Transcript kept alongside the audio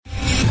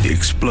The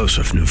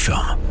explosive new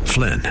film,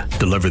 Flynn,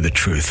 deliver the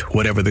truth,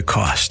 whatever the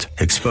cost,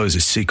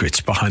 exposes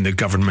secrets behind the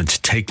government's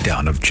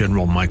takedown of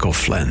General Michael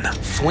Flynn.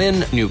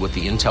 Flynn knew what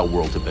the intel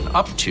world had been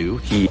up to.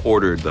 He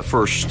ordered the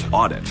first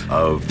audit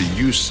of the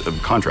use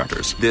of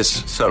contractors.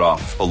 This set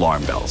off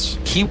alarm bells.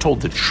 He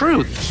told the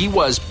truth. He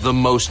was the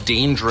most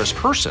dangerous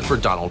person for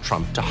Donald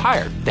Trump to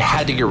hire. They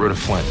had to get rid of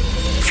Flynn.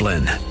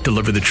 Flynn,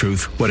 deliver the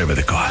truth, whatever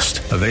the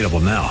cost. Available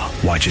now.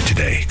 Watch it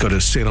today. Go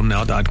to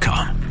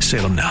salemnow.com.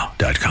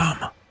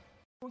 salemnow.com.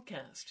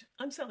 Broadcast.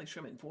 I'm Sally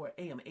Sherman for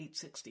AM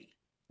 860.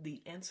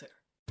 The Answer.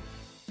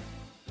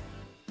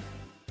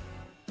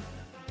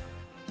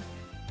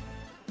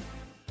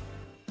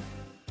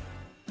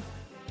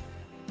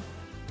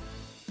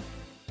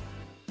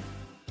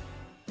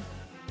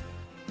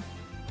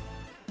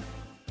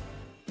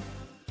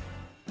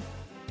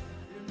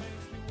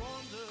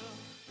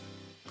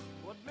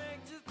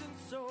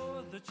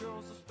 That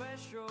you're so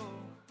special.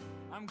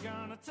 I'm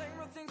gonna take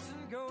my things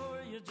and go.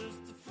 You're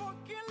just a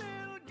fucking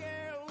little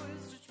girl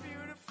with such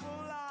beautiful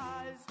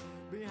eyes.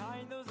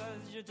 Behind those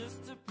eyes, you're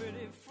just a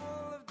pretty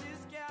full of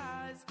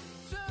disguise.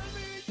 Tell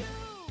me you,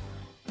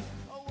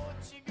 oh,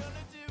 what you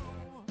gonna do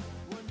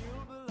when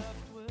you'll be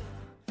left with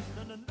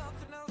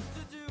nothing else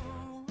to do?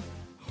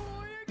 Who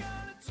you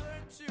gonna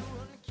turn to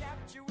and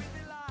capture with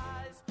your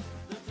lies?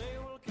 The day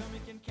will come,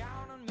 you can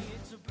count on me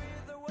to be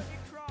there when you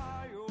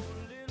cry, oh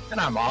little. And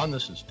I'm on.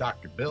 This is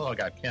Dr. Bill. I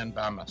got Ken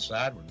by my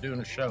side. We're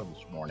doing a show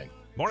this morning.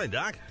 Morning,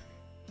 Doc.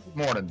 Good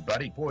morning,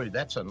 buddy. Boy,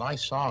 that's a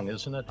nice song,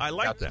 isn't it? I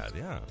like that,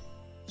 yeah.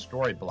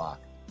 Story block.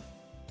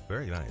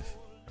 Very nice.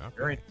 Okay.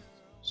 Very.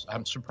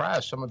 I'm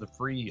surprised some of the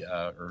free,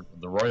 or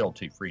the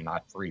royalty-free,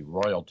 not free,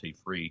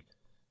 royalty-free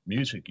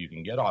music you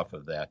can get off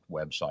of that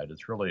website.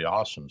 It's really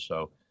awesome.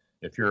 So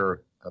if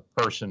you're a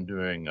person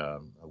doing a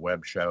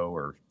web show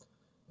or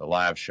a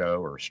live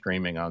show or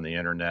streaming on the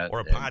internet.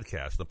 Or a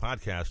podcast. The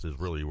podcast is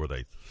really where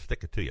they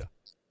stick it to you.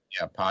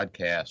 Yeah,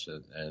 podcasts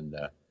and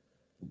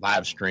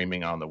live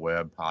streaming on the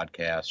web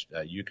podcast.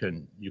 You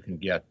can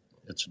get,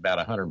 it's about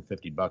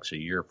 $150 a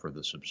year for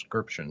the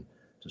subscription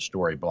to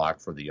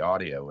Storyblock for the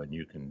audio, and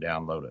you can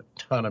download a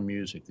ton of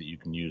music that you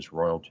can use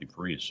royalty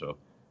free. So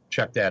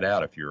check that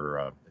out if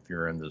you're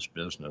in this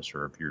business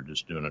or if you're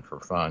just doing it for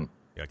fun.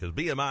 Yeah, because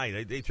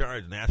BMI, they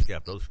charge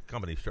NASCAP, those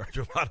companies charge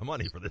a lot of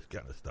money for this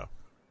kind of stuff.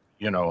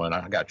 You know, and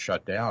I got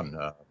shut down.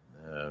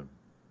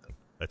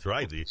 That's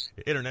right. The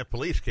internet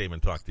police came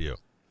and talked to you.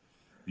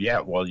 Yeah,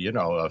 well, you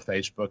know,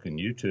 Facebook and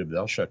YouTube,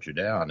 they'll shut you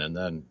down. And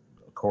then,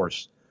 of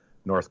course,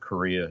 North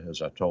Korea,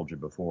 as I told you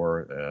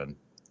before, and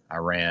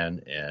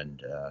Iran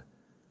and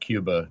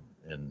Cuba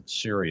and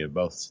Syria,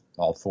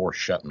 all four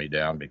shut me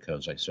down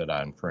because they said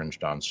I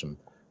infringed on some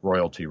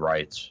royalty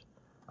rights.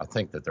 I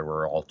think that there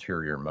were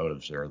ulterior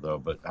motives there, though,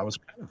 but I was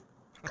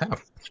kind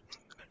of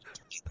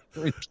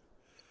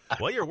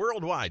Well, you're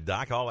worldwide,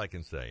 Doc, all I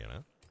can say, you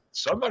know.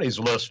 Somebody's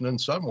listening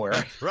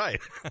somewhere. Right.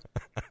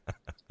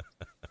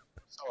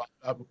 So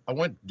I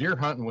went deer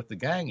hunting with the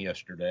gang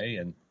yesterday,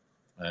 and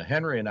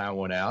Henry and I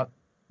went out.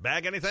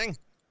 Bag anything?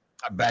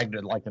 I bagged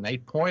it like an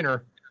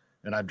 8-pointer,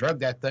 and I drug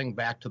that thing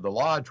back to the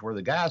lodge where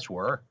the guys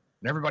were,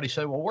 and everybody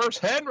said, well, where's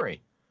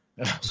Henry?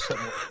 And I said,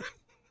 well,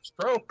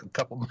 stroke a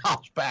couple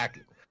miles back.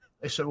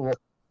 They said, well,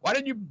 why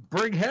didn't you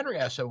bring Henry?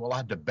 I said, well,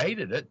 I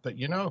debated it, but,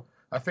 you know,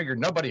 I figured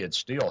nobody would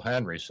steal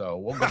Henry, so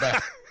we'll go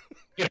back.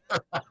 It's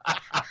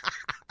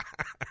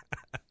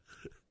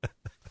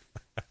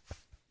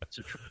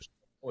a truth.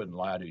 I wouldn't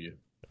lie to you.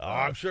 Oh,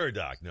 I'm sure,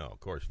 Doc. No, of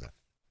course not.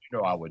 You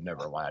know I would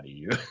never lie to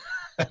you.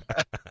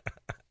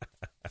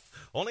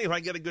 Only if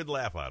I get a good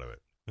laugh out of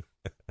it.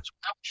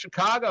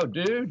 Chicago,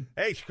 dude.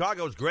 Hey,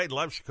 Chicago's great.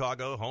 Love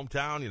Chicago.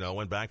 Hometown, you know,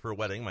 went back for a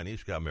wedding. My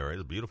niece got married.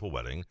 A beautiful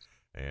wedding.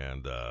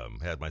 And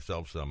had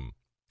myself some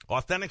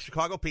authentic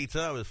Chicago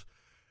pizza. I was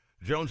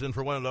jonesing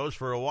for one of those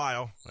for a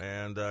while,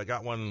 and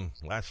got one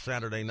last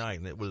Saturday night,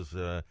 and it was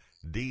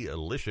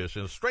delicious.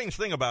 And a strange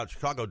thing about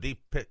Chicago deep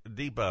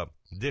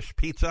dish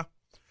pizza,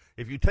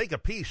 if you take a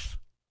piece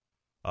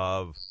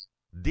of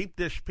deep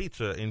dish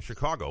pizza in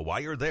Chicago while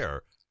you're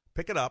there,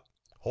 pick it up,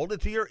 hold it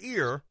to your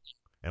ear,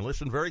 and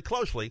listen very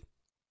closely,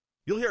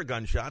 you'll hear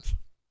gunshots.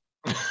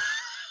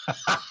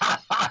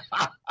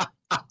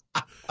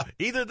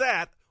 Either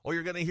that, or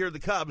you're going to hear the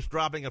Cubs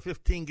dropping a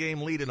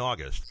 15-game lead in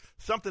August.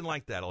 Something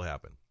like that will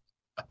happen.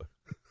 I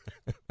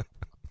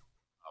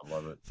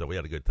love it. So we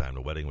had a good time.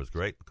 The wedding was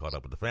great. Caught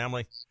up with the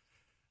family.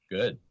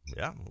 Good.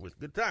 Yeah, it was a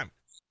good time.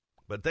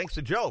 But thanks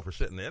to Joe for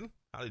sitting in.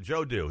 How did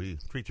Joe do? He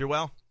treat you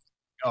well?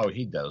 Oh,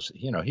 he does.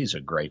 You know, he's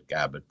a great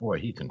guy, but boy,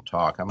 he can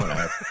talk. I'm going to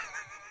have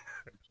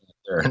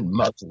there and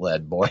muzzle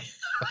that boy.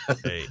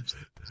 Hey,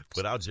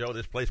 without Joe,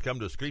 this place come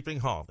to a screaming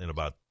halt in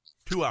about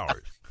 2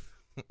 hours.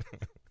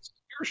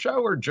 Your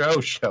show or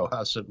Joe's show?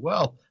 I said,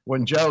 well,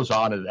 when Joe's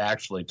on, it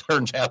actually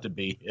turns out to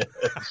be his.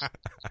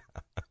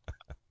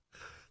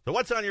 So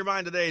what's on your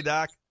mind today,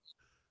 Doc?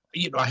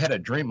 You know, I had a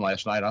dream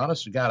last night.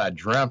 Honest to God, I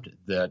dreamt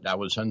that I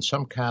was in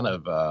some kind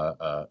of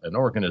an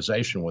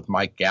organization with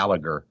Mike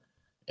Gallagher,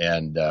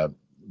 and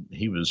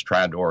he was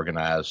trying to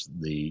organize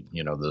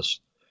this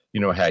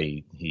you know how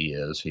he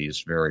is.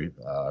 He's very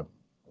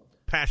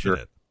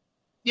passionate.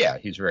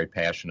 He's very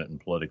passionate and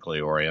politically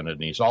oriented,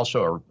 and he's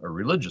also a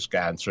religious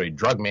guy, and so he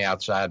drugged me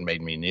outside and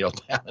made me kneel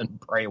down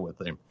and pray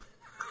with him.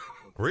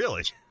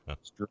 Really?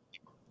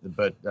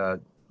 But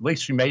at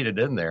least you made it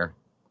in there,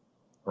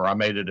 or I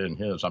made it in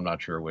his. I'm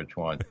not sure which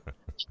one.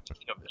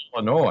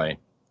 Illinois,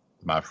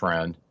 my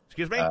friend.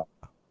 Excuse me?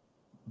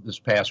 This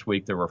past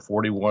week, there were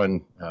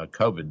 41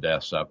 COVID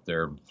deaths up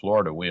there. In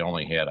Florida, we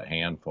only had a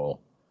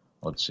handful.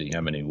 Let's see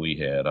how many we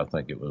had. I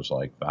think it was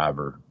like 5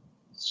 or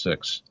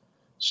 6.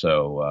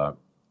 So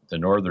the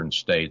northern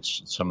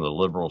states, some of the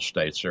liberal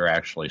states, they're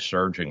actually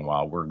surging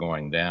while we're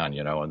going down,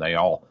 and they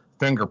all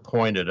finger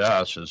point at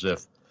us as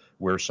if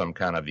we're some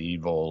kind of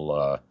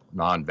evil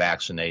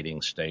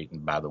non-vaccinating state.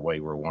 And by the way,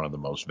 we're one of the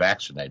most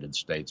vaccinated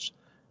states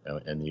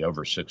in the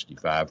over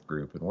 65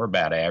 group. And we're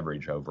about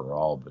average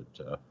overall,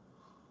 but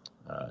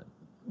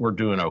we're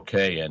doing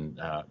okay. And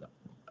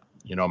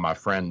my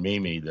friend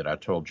Mimi that I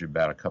told you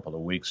about a couple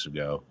of weeks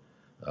ago,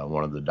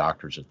 one of the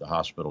doctors at the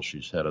hospital,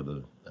 she's head of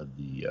the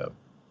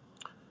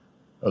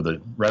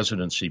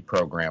residency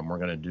program. We're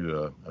going to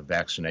do a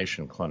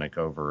vaccination clinic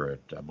over at,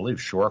 I believe,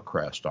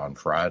 Shorecrest on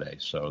Friday.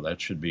 So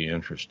that should be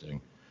interesting.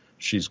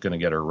 She's going to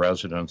get her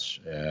residents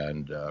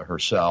and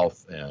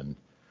herself, and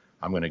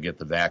I'm going to get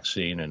the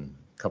vaccine and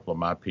a couple of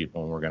my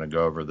people, and we're going to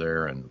go over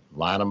there and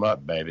line them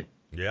up, baby.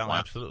 Yeah,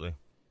 absolutely.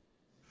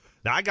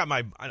 Now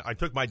I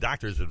took my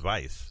doctor's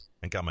advice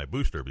and got my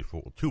booster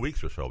 2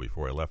 weeks or so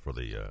before I left for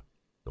the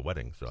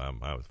wedding. So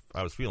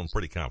I was feeling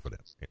pretty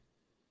confident.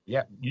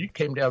 Yeah, you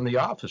came down to the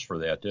office for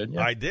that, didn't you?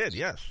 I did,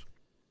 yes.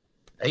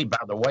 Hey, by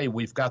the way,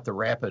 we've got the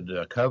rapid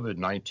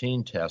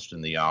COVID-19 test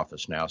in the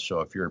office now.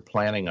 So if you're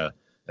planning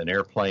an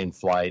airplane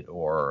flight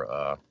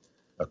or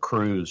a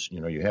cruise,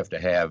 you have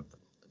to have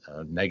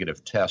a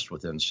negative test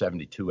within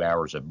 72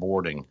 hours of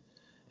boarding.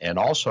 And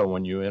also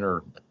when you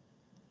enter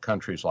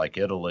countries like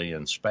Italy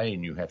and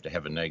Spain, you have to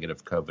have a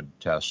negative COVID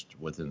test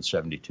within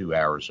 72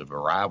 hours of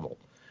arrival.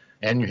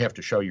 And you have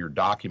to show your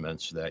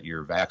documents that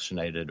you're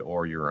vaccinated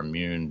or you're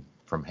immune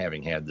from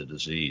having had the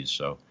disease.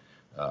 So,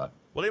 well,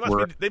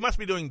 they must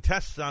be doing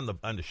tests on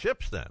the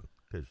ships then,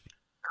 because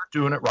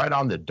they're doing it right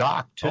on the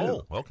dock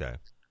too. Oh, okay.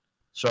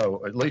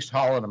 So at least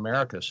Holland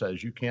America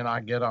says you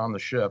cannot get on the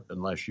ship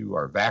unless you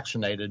are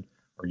vaccinated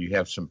or you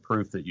have some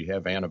proof that you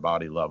have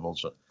antibody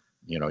levels.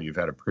 You've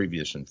had a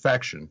previous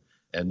infection,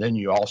 and then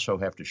you also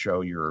have to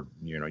show your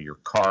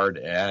card,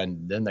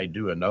 and then they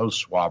do a nose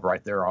swab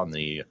right there on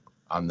the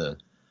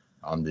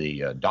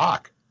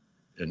dock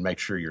and make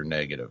sure you're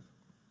negative.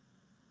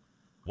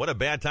 What a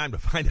bad time to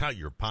find out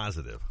you're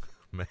positive,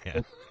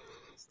 man.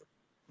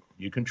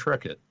 You can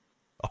trick it.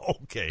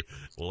 Okay.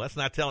 Well, let's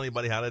not tell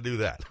anybody how to do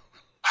that.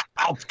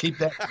 I'll keep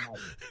that.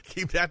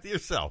 Keep that to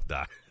yourself,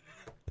 Doc.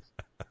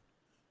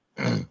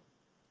 All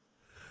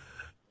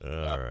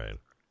right.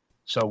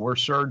 So we're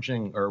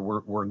surging, or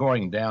we're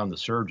going down. The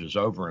surge is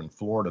over in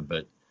Florida,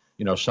 but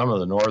some of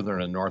the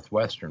northern and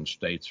northwestern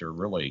states are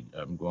really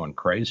going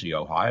crazy.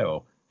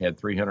 Ohio had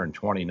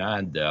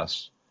 329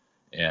 deaths.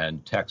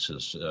 And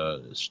Texas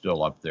is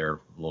still up there a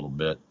little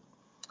bit.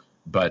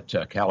 But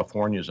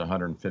California is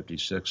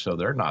 156, so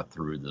they're not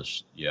through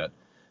this yet.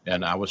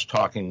 And I was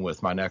talking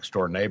with my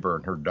next-door neighbor,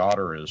 and her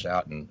daughter is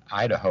out in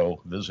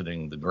Idaho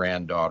visiting the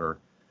granddaughter,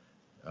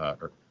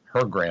 or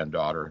her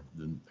granddaughter,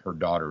 her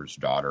daughter's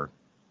daughter.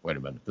 Wait a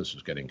minute, this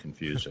is getting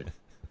confusing.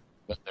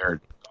 But their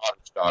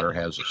daughter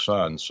has a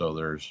son, so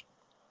there's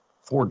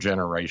 4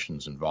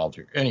 generations involved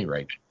here. At any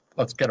rate,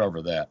 let's get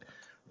over that.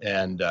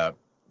 And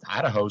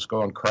Idaho's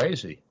going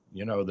crazy.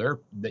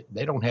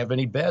 They don't have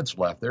any beds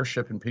left. They're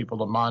shipping people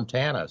to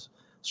Montana.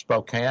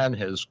 Spokane,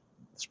 I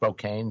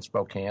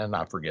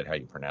forget how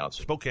you pronounce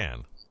it.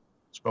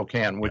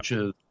 Spokane, which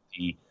is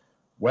the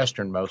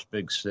westernmost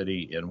big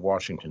city in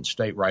Washington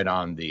State, right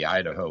on the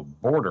Idaho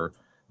border.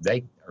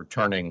 They are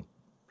turning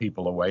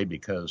people away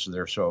because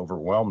they're so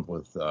overwhelmed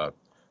with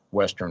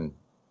western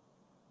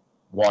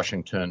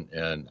Washington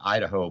and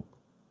Idaho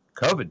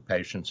COVID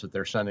patients that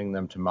they're sending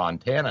them to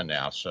Montana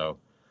now. So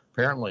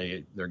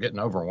apparently they're getting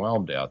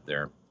overwhelmed out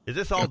there. Is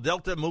this all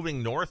Delta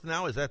moving north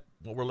now? Is that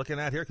what we're looking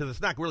at here? Because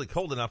it's not really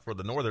cold enough for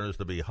the northerners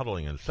to be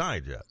huddling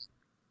inside yet.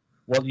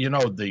 Well,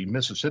 the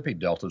Mississippi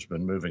Delta's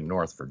been moving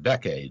north for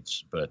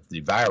decades, but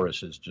the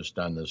virus has just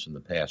done this in the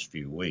past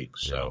few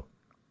weeks. So,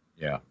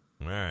 yeah.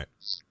 All right.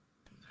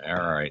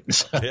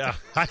 Yeah.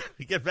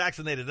 You get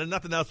vaccinated. There's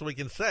nothing else we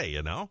can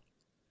say, No,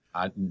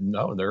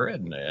 there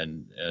isn't.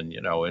 And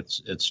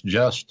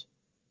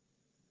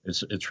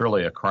it's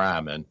really a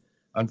crime. And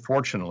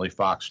unfortunately,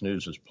 Fox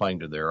News is playing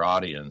to their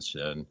audience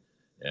and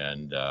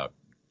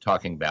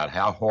talking about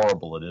how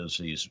horrible it is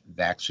these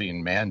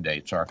vaccine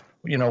mandates are.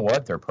 Well, you know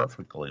what? They're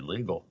perfectly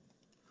legal.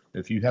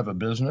 If you have a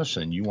business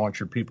and you want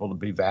your people to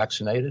be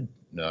vaccinated,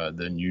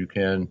 then you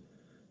can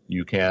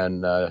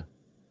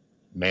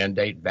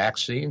mandate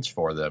vaccines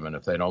for them. And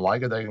if they don't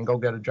like it, they can go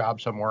get a job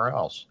somewhere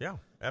else. Yeah,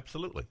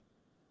 absolutely.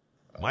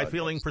 My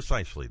feeling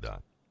precisely,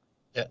 Don.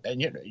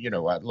 And you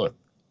know what? Look,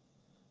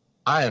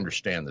 I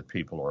understand that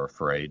people are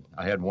afraid.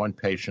 I had one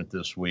patient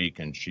this week,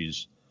 and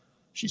she's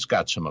she's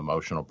got some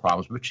emotional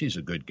problems, but she's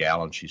a good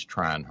gal and she's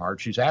trying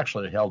hard. She's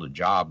actually held a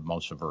job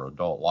most of her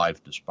adult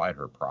life despite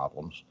her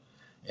problems.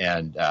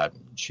 And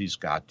she's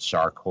got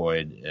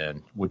sarcoid,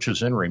 and which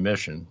is in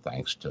remission,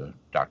 thanks to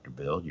Dr.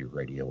 Bill, your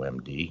radio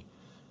MD.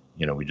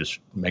 You know, we just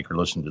make her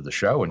listen to the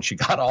show, and she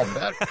got all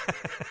better.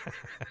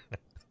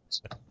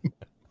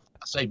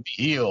 I say be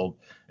healed.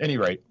 Any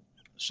rate,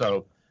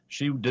 so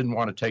she didn't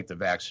want to take the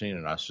vaccine,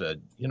 and I said,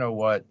 you know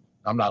what?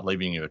 I'm not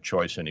leaving you a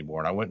choice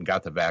anymore. And I went and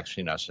got the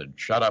vaccine. I said,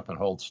 shut up and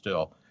hold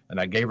still. And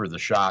I gave her the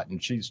shot,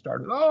 and she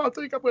started, I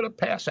think I'm going to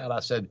pass out.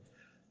 I said,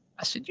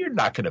 you're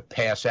not going to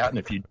pass out. And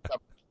if you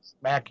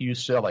smack you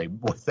silly.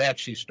 With that,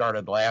 she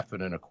started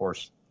laughing. And of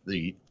course,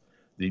 the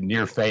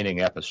near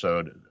fainting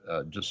episode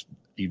just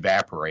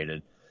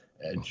evaporated.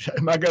 And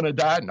am I going to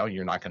die? No,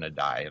 you're not going to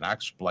die. And I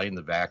explained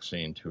the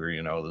vaccine to her.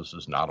 You know, this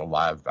is not a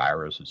live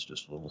virus. It's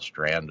just a little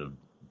strand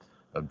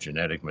of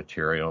genetic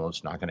material.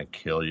 It's not going to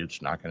kill you.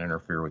 It's not going to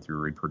interfere with your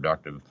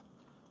reproductive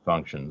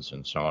functions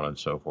and so on and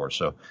so forth.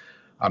 So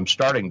I'm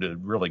starting to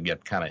really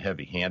get kind of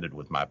heavy-handed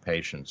with my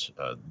patients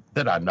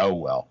that I know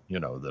well, you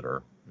know,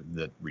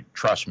 that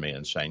trust me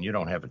and saying, you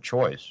don't have a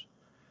choice.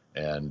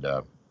 And,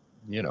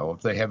 you know,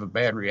 if they have a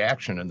bad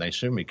reaction and they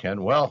sue me,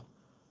 Ken, well,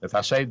 if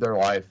I saved their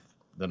life,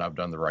 then I've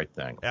done the right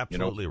thing.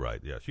 Absolutely, you know?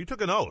 Right, yes. You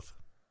took an oath.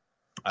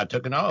 I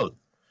took an oath.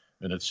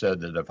 And it said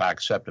that if I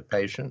accept a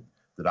patient,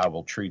 that I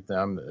will treat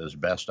them as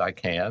best I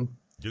can.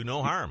 Do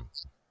no harm.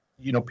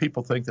 You know,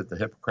 people think that the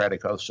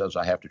Hippocratic Oath says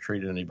I have to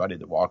treat anybody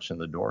that walks in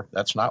the door.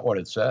 That's not what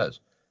it says.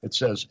 It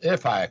says,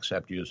 if I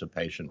accept you as a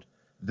patient,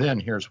 then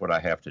here's what I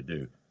have to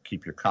do.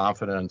 Keep your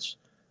confidence,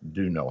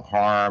 do no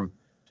harm,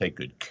 take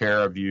good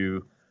care of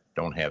you,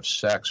 don't have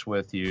sex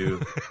with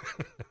you.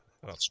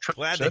 Well,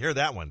 glad to hear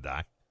that one,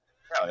 Doc.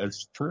 Yeah,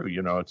 it's true.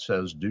 You know, it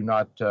says do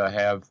not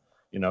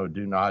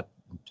do not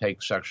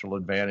take sexual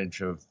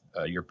advantage of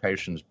your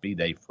patients, be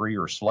they free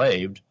or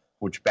slaved,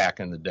 which back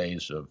in the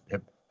days of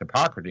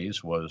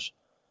Hippocrates was,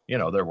 you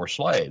know, there were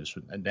slaves.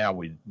 And now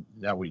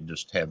we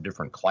just have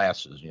different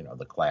classes. You know,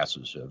 the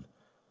classes of,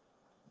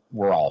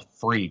 we're all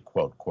free,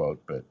 quote,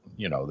 quote, but,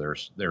 you know,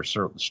 there's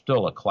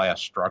still a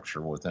class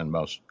structure within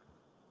most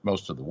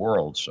of the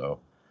world. So,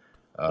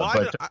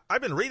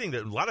 I've been reading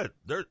that a lot of,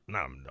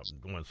 I'm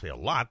going to say a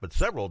lot, but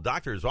several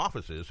doctors'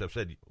 offices have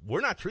said,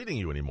 we're not treating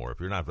you anymore if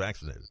you're not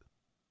vaccinated.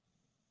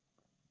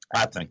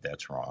 I think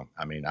that's wrong.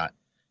 I mean, I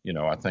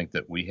think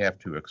that we have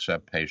to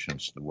accept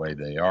patients the way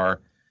they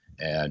are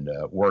and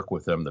work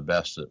with them the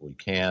best that we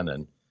can.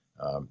 And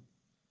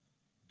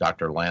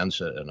Dr.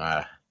 Lanza and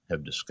I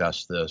have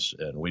discussed this,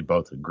 and we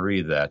both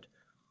agree that,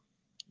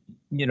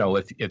 you know,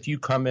 if you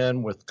come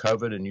in with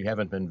COVID and you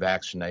haven't been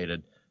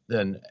vaccinated,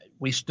 then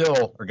we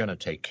still are going to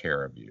take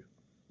care of you.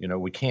 You know,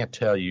 we can't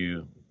tell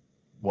you,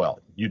 well,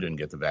 you didn't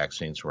get the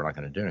vaccine, so we're not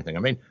going to do anything. I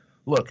mean,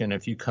 look, and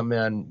if you come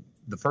in,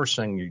 the first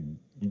thing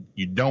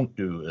you don't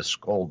do is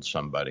scold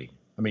somebody.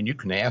 I mean, you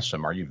can ask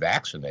them, are you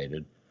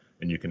vaccinated?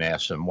 And you can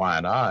ask them, why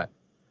not?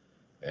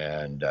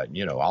 And,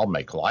 you know, I'll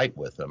make light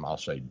with them. I'll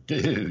say,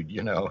 dude,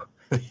 you know,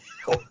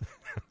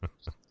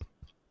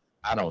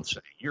 I don't say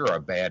you're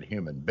a bad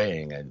human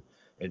being. And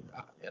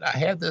I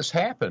had this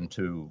happen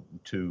to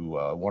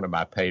one of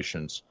my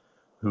patients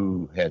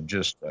who had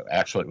just,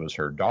 actually it was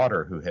her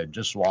daughter, who had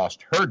just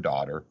lost her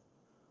daughter,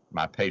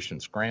 my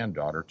patient's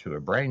granddaughter, to a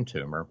brain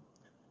tumor.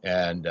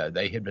 And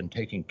they had been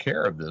taking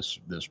care of this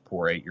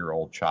poor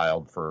 8-year-old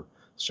child for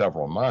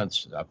several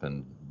months up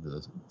in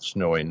the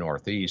snowy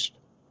Northeast.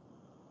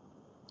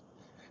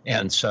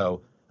 And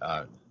so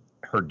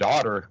her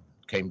daughter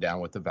came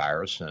down with the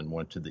virus and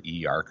went to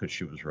the ER because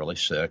she was really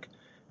sick.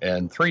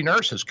 And 3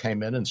 nurses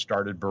came in and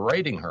started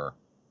berating her.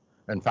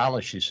 And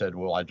finally she said,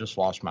 well, I just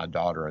lost my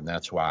daughter, and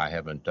that's why I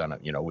haven't done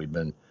it. You know, we've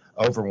been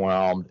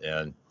overwhelmed,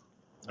 and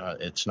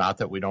it's not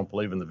that we don't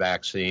believe in the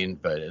vaccine,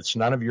 but it's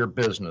none of your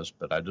business,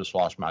 but I just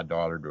lost my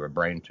daughter to a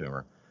brain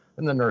tumor.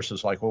 And the nurse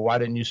is like, well, why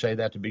didn't you say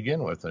that to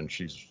begin with? And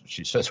she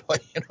says, well,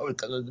 you know,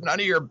 because it's none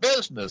of your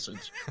business.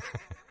 It's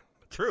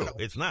true. You know,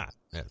 it's not.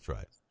 That's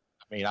right.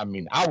 I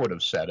mean, I would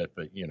have said it,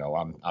 but, you know,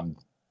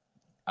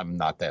 I'm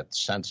not that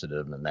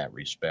sensitive in that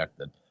respect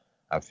that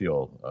I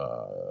feel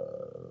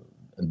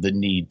the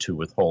need to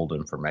withhold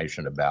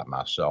information about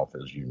myself.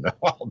 As you know,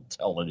 I'll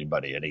tell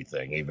anybody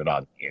anything, even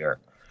on the air.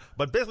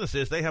 But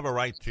businesses, they have a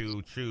right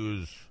to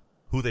choose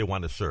who they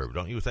want to serve,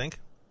 don't you think?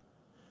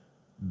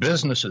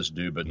 Businesses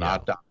do, but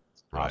not doctors.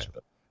 Right.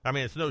 I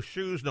mean, it's no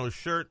shoes, no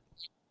shirt,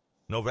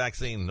 no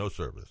vaccine, no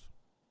service.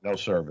 No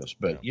service.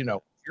 But, you know,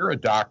 if you're a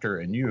doctor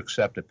and you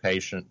accept a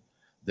patient,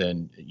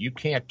 then you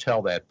can't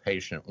tell that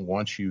patient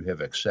once you have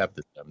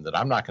accepted them that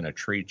I'm not going to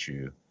treat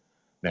you.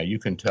 Now, you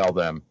can tell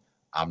them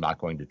I'm not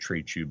going to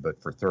treat you,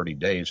 but for 30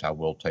 days I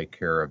will take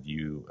care of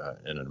you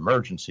in an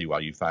emergency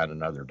while you find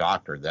another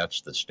doctor.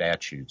 That's the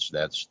statutes.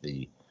 That's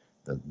the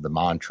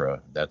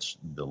mantra. That's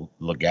the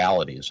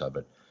legalities of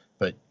it.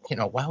 But, you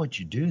know, why would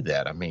you do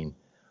that? I mean,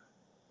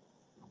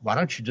 why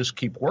don't you just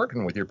keep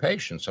working with your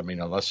patients? I mean,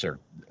 unless they're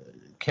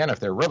Ken, if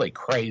they're really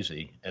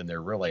crazy and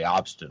they're really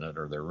obstinate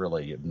or they're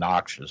really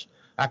obnoxious,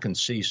 I can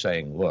see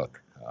saying,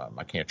 look,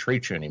 I can't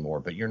treat you anymore,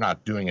 but you're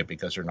not doing it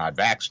because they're not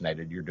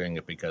vaccinated. You're doing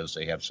it because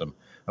they have some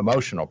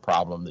emotional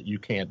problem that you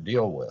can't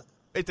deal with.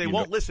 If they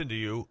won't listen to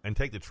you and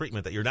take the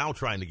treatment that you're now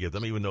trying to give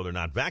them, even though they're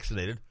not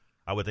vaccinated,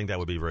 I would think that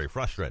would be very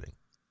frustrating.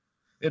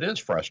 It is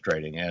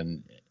frustrating,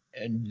 and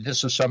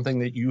this is something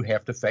that you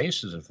have to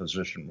face as a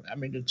physician. I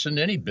mean, it's in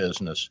any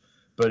business,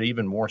 but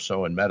even more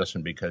so in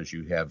medicine because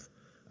you have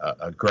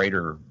a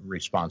greater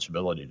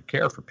responsibility to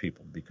care for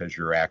people because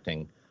you're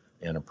acting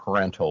in a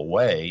parental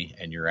way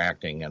and you're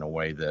acting in a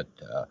way that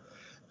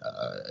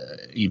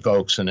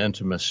evokes an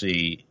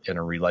intimacy in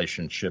a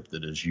relationship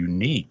that is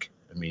unique.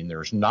 I mean,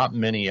 there's not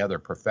many other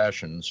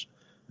professions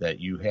that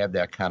you have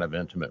that kind of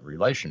intimate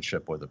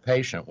relationship with a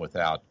patient with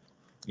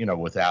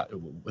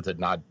it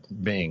not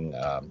being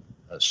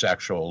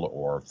sexual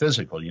or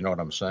physical. You know what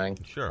I'm saying?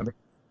 Sure. I mean,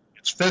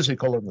 it's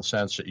physical in the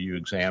sense that you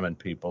examine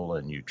people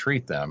and you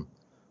treat them,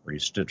 or you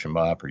stitch them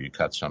up, or you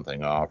cut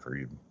something off, or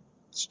you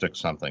stick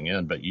something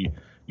in. But you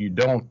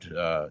don't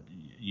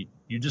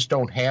you just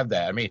don't have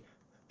that. I mean,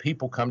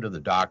 people come to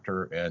the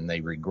doctor and they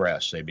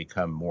regress. They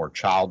become more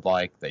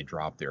childlike. They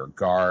drop their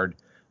guard.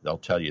 They'll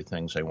tell you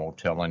things they won't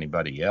tell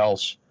anybody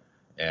else.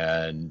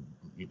 And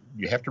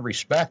you have to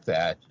respect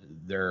that.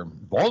 They're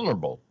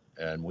vulnerable,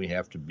 and we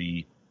have to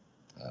be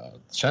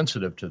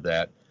sensitive to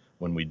that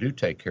when we do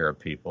take care of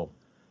people.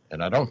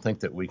 And I don't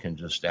think that we can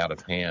just out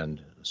of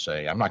hand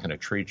say, I'm not going to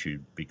treat you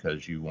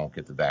because you won't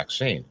get the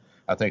vaccine.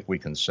 I think we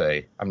can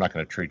say, I'm not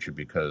going to treat you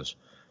because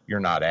you're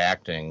not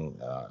acting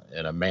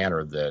in a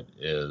manner that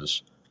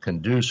is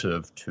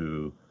conducive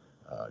to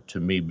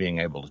me being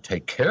able to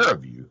take care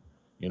of you.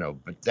 You know,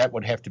 but that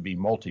would have to be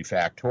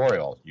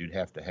multifactorial. You'd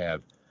have to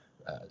have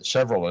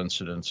several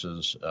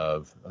incidences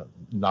of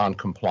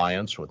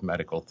noncompliance with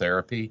medical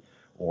therapy,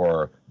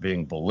 or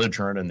being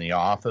belligerent in the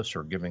office,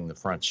 or giving the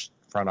front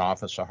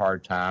office a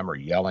hard time, or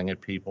yelling at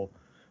people.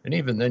 And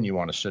even then, you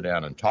want to sit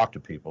down and talk to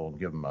people and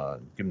give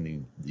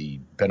them the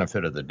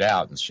benefit of the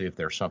doubt and see if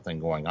there's something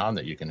going on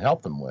that you can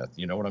help them with.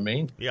 You know what I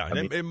mean? Yeah,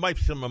 it might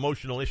be some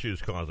emotional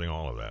issues causing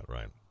all of that,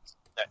 right?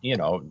 You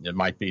know, it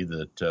might be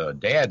that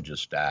dad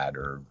just died,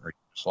 or you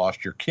just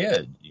lost your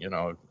kid. You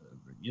know,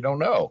 you don't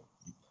know.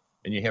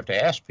 And you have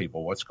to ask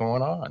people, what's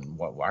going on?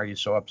 Why are you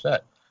so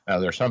upset? Now,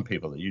 there are some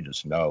people that you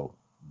just know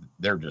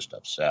they're just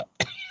upset.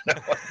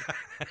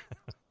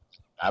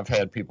 I've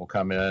had people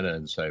come in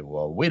and say,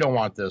 well, we don't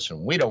want this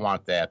and we don't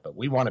want that, but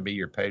we want to be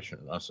your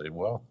patient. And I say,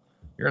 well,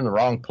 you're in the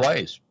wrong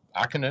place.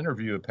 I can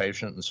interview a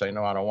patient and say,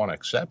 no, I don't want to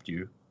accept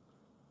you.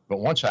 But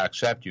once I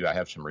accept you, I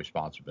have some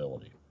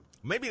responsibility.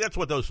 Maybe that's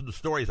what the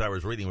stories I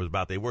was reading was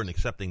about. They weren't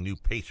accepting new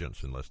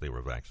patients unless they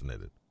were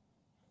vaccinated.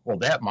 Well,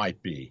 that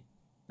might be.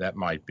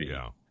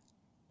 Yeah.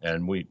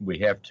 And we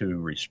have to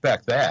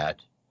respect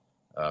that,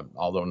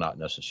 although not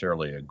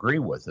necessarily agree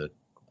with it.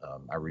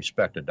 I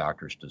respect a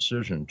doctor's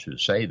decision to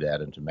say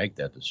that and to make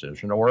that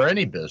decision, or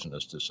any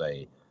business to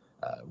say,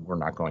 we're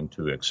not going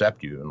to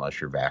accept you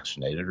unless you're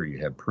vaccinated or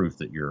you have proof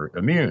that you're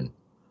immune,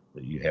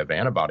 that you have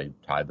antibody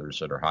titers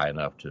that are high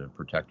enough to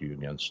protect you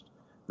against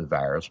the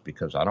virus,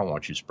 because I don't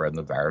want you spreading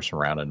the virus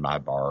around in my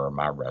bar or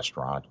my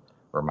restaurant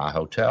or my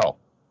hotel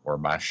or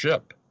my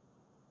ship.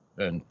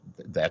 And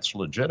that's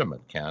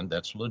legitimate, Ken.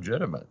 That's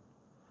legitimate.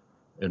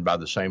 And by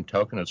the same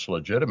token, it's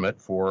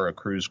legitimate for a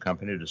cruise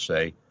company to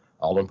say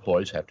all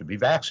employees have to be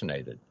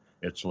vaccinated.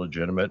 It's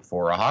legitimate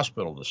for a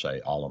hospital to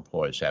say all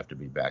employees have to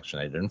be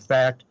vaccinated. In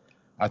fact,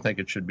 I think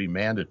it should be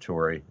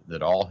mandatory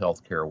that all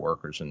healthcare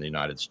workers in the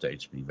United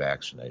States be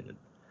vaccinated.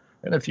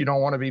 And if you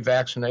don't want to be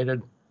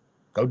vaccinated,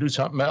 go do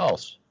something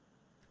else.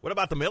 What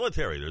about the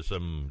military? There's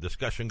some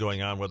discussion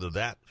going on whether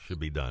that should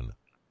be done.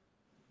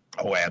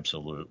 Oh,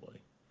 absolutely.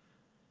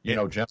 You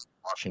know, General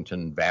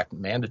Washington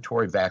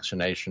mandatory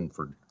vaccination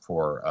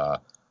for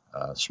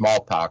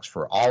smallpox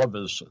for all of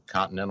his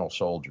Continental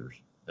soldiers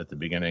at the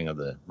beginning of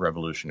the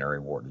Revolutionary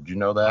War. Did you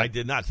know that? I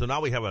did not. So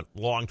now we have a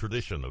long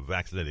tradition of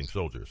vaccinating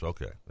soldiers.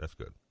 Okay, that's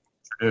good.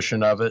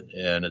 Tradition of it,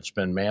 and it's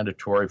been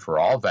mandatory for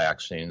all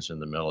vaccines in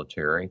the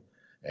military.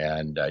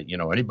 And, you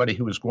know, anybody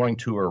who was going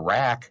to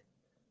Iraq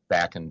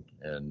back in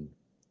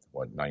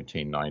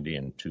 1990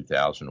 and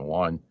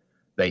 2001,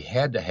 they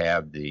had to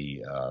have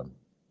the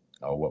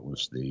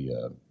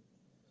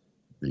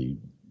the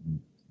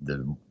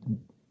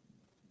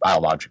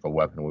biological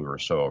weapon we were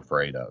so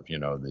afraid of, you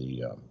know,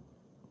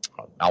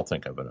 I'll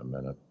think of it in a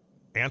minute.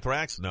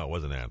 Anthrax? No, it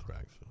wasn't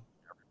anthrax.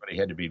 Everybody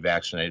had to be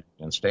vaccinated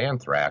against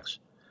anthrax.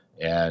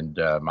 And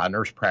my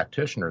nurse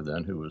practitioner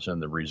then, who was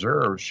in the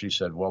reserves, she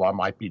said, well, I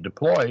might be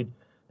deployed,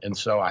 and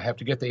so I have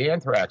to get the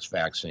anthrax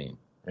vaccine.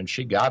 And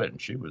she got it,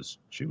 and she was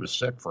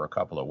sick for a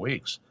couple of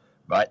weeks.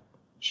 But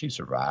she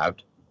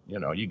survived. You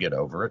know, you get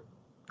over it.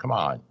 Come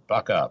on,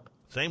 buck up.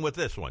 Same with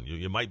this one.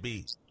 You might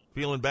be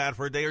feeling bad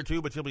for a day or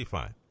two, but you'll be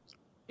fine.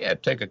 Yeah,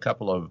 take a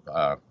couple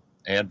of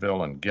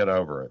Advil and get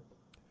over it.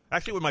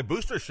 Actually, with my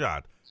booster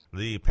shot,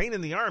 the pain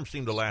in the arm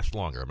seemed to last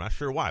longer. I'm not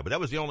sure why, but that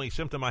was the only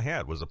symptom I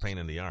had was the pain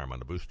in the arm on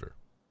the booster.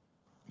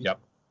 Yep.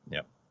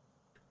 At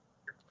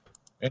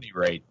any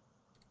rate,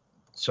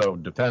 So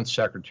Defense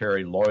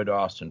Secretary Lloyd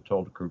Austin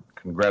told a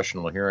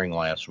congressional hearing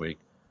last week,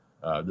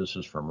 this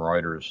is from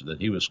Reuters, that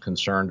he was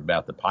concerned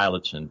about the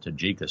pilots in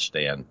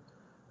Tajikistan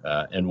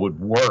and would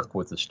work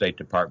with the State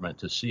Department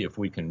to see if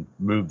we can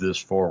move this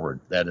forward.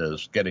 That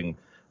is, getting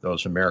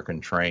those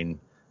American-trained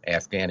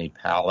Afghani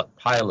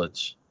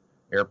pilots,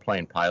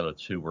 airplane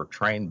pilots who were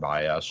trained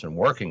by us and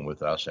working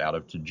with us out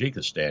of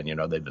Tajikistan. You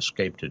know, they've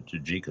escaped to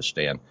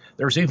Tajikistan.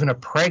 There's even a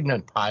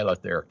pregnant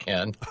pilot there,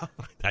 Ken.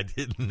 I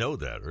didn't know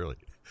that, really.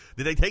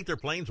 Did they take their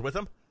planes with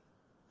them?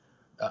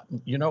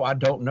 You know, I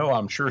don't know.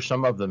 I'm sure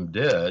some of them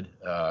did.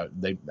 I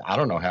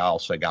don't know how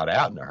else they got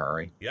out in a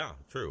hurry. Yeah,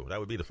 true. That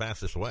would be the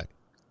fastest way.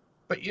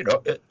 But, you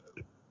know,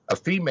 a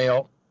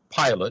female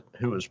pilot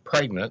who is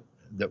pregnant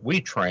that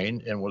we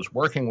trained and was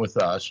working with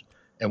us,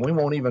 and we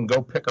won't even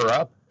go pick her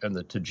up. And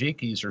the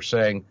Tajikis are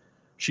saying,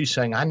 she's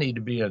saying, I need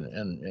to be I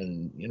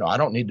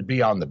don't need to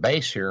be on the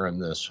base here in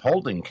this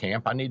holding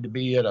camp. I need to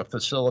be at a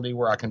facility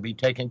where I can be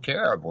taken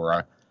care of, where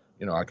I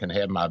can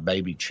have my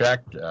baby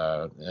checked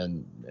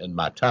in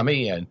my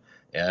tummy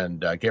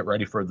and get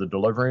ready for the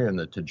delivery. And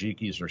the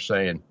Tajikis are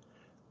saying,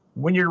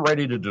 when you're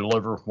ready to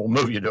deliver, we'll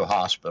move you to a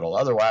hospital.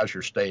 Otherwise,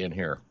 you're staying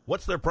here.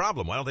 What's their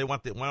problem? Why don't they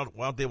want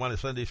to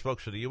send these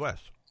folks to the U.S.?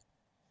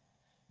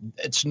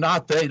 It's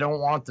not they don't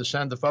want to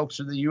send the folks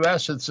to the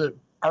U.S. It's that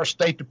our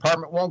State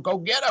Department won't go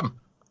get them.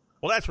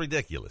 Well, that's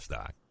ridiculous,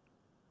 Doc.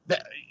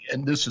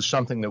 And this is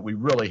something that we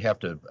really have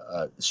to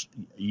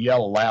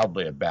yell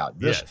loudly about.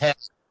 This has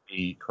to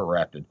be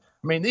corrected.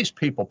 I mean, these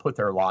people put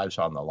their lives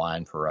on the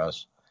line for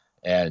us,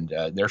 and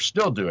they're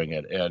still doing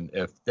it. And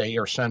if they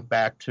are sent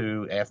back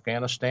to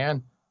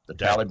Afghanistan, the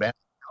Taliban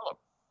will kill them.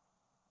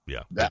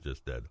 Yeah, they're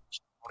just dead.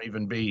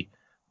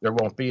 There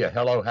won't be a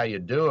hello, how you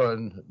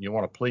doing? You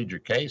want to plead your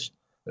case?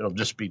 It'll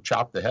just be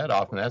chop the head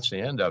off, and that's the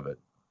end of it.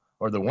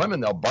 Or the women,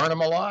 they'll burn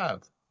them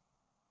alive.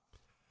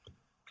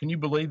 Can you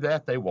believe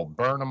that? They will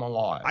burn them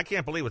alive. I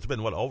can't believe it's been,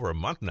 over a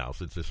month now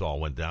since this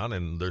all went down,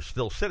 and they're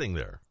still sitting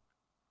there.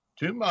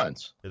 2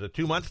 months. Is it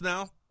 2 months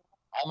now?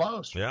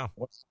 Almost. Yeah.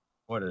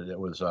 It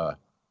was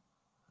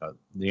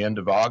the end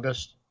of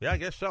August? Yeah, I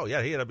guess so.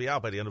 Yeah, he had to be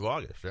out by the end of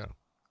August, yeah.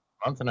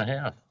 Month and a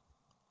half.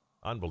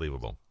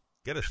 Unbelievable.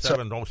 Get a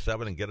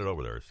 707 and get it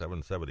over there,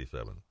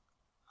 777.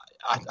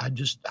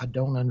 I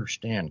don't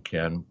understand,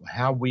 Ken,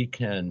 how we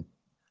can,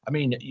 I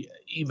mean,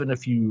 even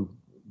if you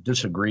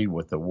disagree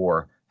with the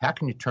war, how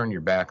can you turn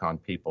your back on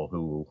people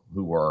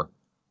who are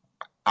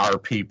our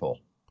people?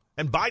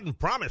 And Biden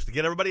promised to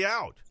get everybody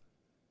out.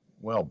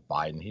 Well,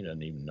 Biden, he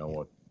doesn't even know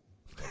what.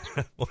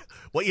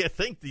 Well, you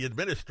think the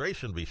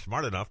administration would be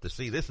smart enough to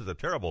see this is a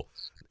terrible,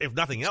 if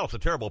nothing else, a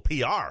terrible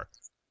PR.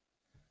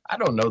 I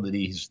don't know that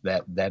he's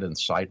that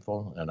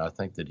insightful, and I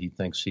think that he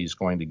thinks he's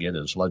going to get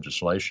his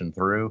legislation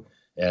through.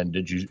 And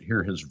did you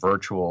hear his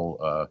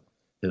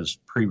his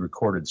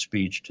pre-recorded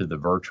speech to the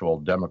virtual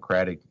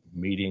Democratic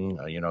meeting?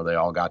 They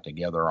all got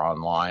together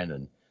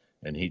online,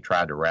 and he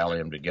tried to rally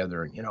them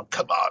together. And,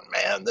 come on,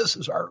 man, this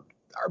is our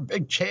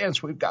big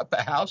chance. We've got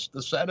the House,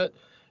 the Senate,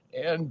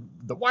 and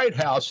the White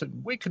House,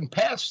 and we can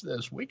pass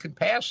this. We can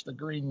pass the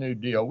Green New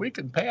Deal. We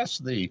can pass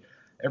the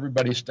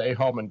everybody stay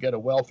home and get a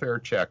welfare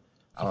check.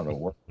 I don't know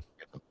where to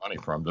get the money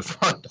from to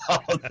fund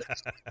all of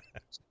this.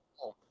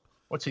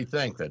 What's he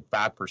think, that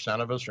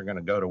 5% of us are going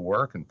to go to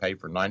work and pay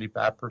for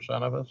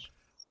 95% of us?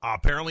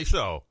 Apparently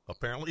so.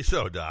 Apparently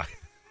so, Doc.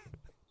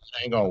 This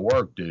ain't going to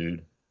work,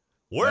 dude.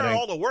 Where are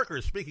all the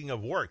workers? Speaking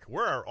of work,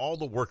 where are all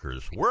the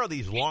workers? Where are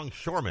these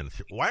longshoremen?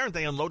 Why aren't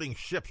they unloading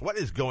ships? What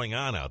is going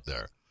on out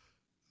there?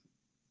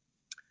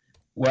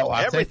 Well,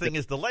 everything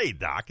is delayed,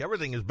 Doc.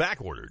 Everything is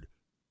backordered.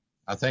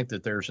 I think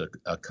that there's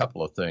a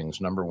couple of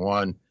things. Number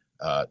one,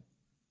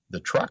 the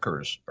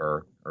truckers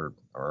are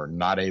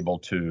not able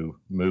to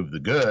move the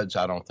goods.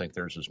 I don't think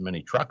there's as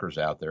many truckers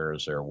out there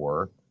as there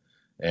were.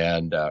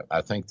 And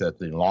I think that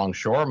the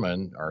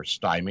longshoremen are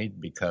stymied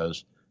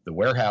because the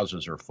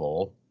warehouses are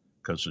full,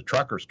 because the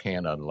truckers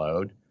can't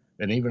unload.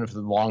 And even if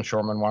the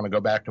longshoremen want to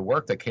go back to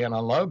work, they can't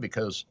unload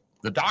because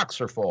the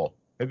docks are full.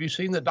 Have you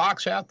seen the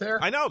docks out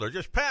there? I know. They're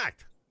just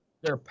packed.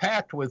 They're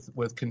packed with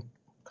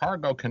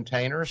cargo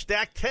containers.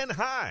 Stacked 10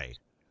 high.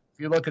 If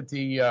you look at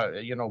the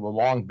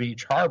Long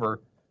Beach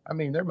Harbor, I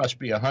mean, there must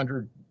be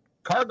 100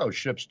 cargo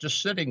ships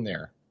just sitting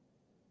there.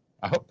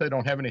 I hope they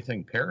don't have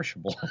anything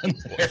perishable in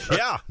there.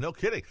 Yeah, no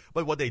kidding.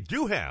 But what they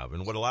do have,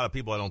 and what a lot of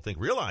people I don't think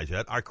realize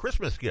yet, are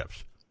Christmas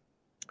gifts.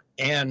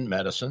 And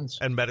medicines.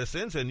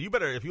 And you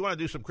better, if you want to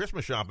do some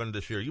Christmas shopping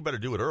this year, you better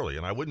do it early.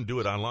 And I wouldn't do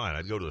it online.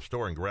 I'd go to a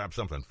store and grab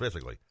something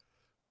physically.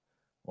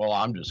 Well,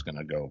 I'm just going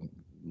to go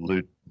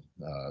loot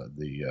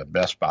the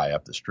Best Buy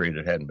up the street.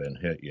 It hadn't been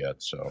hit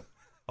yet, so.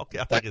 Okay,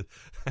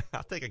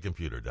 I'll take a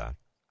computer, Doc.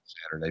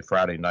 Saturday,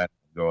 Friday night,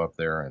 I'll go up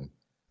there and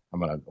I'm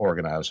going to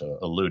organize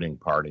a looting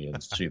party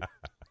and see.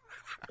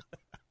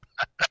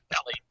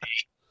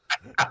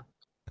 LED.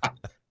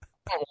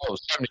 Oh,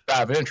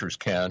 75 inches,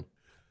 Ken.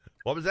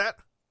 What was that?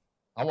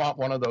 I want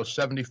one of those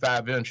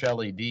 75-inch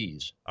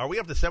LEDs. Are we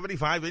up to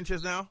 75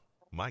 inches now?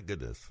 My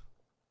goodness.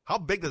 How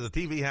big does the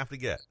TV have to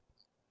get?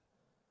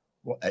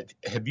 Well,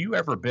 have you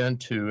ever been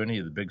to any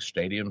of the big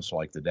stadiums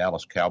like the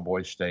Dallas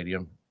Cowboys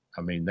Stadium?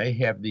 I mean, they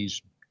have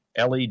these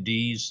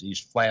LEDs, these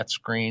flat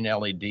screen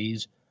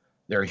LEDs.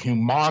 They're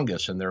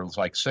humongous, and there's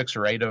like 6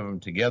 or 8 of them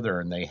together,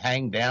 and they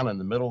hang down in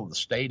the middle of the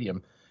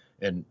stadium.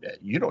 And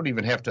you don't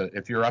even have to,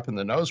 if you're up in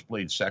the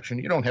nosebleed section,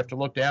 you don't have to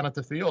look down at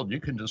the field.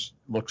 You can just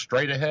look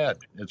straight ahead.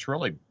 It's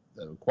really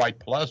quite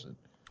pleasant.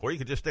 Or you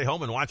could just stay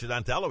home and watch it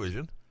on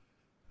television.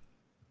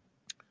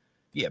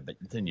 Yeah, but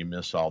then you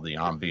miss all the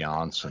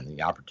ambiance and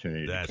the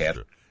opportunity That's to catch.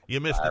 true.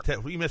 You missed the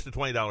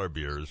 $20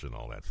 beers and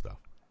all that stuff.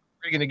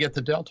 Where are you going to get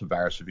the Delta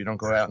virus if you don't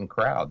go out in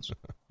crowds?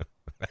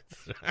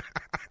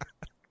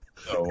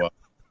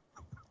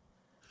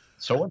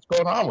 So what's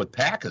going on with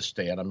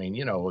Pakistan? I mean,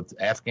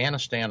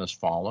 Afghanistan has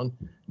fallen.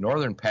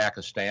 Northern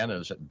Pakistan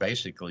is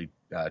basically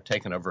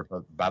taken over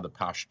by the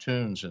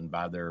Pashtuns and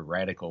by their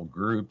radical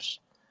groups.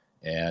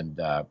 And,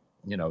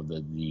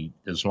 the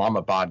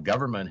Islamabad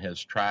government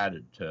has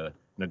tried to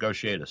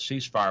negotiate a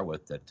ceasefire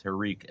with the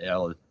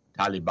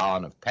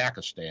Tehrik-e-Taliban of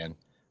Pakistan,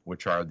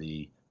 which are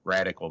the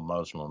radical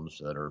Muslims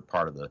that are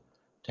part of the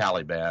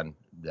Taliban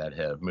that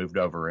have moved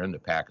over into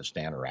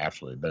Pakistan, or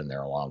actually been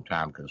there a long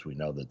time, because we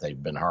know that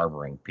they've been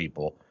harboring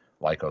people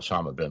like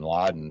Osama bin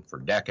Laden for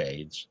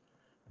decades.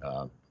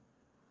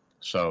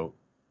 So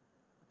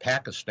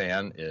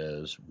Pakistan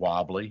is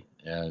wobbly,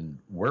 and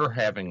we're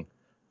having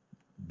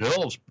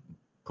bills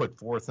put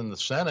forth in the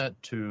Senate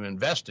to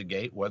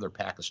investigate whether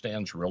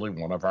Pakistan's really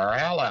one of our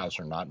allies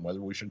or not, and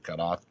whether we should cut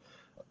off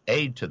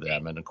aid to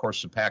them. And of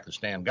course, the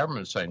Pakistan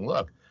government is saying,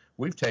 look,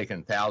 we've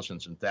taken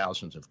thousands and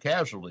thousands of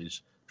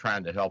casualties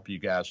trying to help you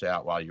guys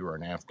out while you were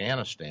in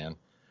Afghanistan.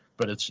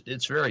 But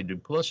it's very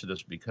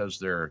duplicitous, because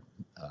their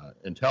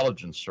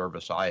intelligence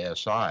service,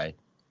 ISI,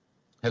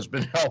 has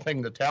been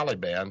helping the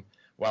Taliban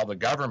while the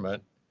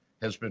government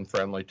has been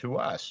friendly to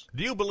us.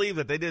 Do you believe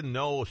that they didn't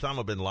know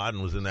Osama bin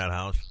Laden was in that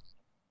house?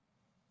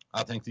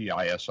 I think the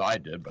ISI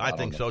did. But I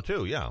think so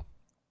too, yeah.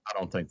 I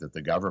don't think that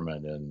the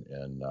government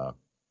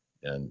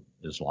in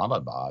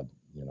Islamabad,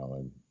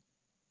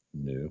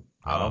 knew.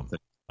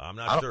 I'm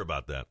not sure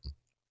about that.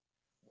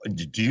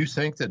 Do you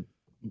think that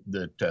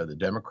the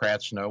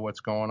Democrats know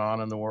what's going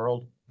on in the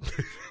world?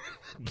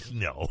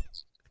 No.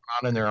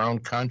 On in their own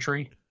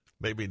country?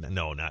 Maybe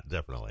no, not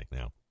definitely.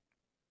 No.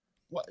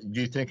 What,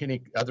 do you think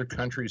any other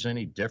country's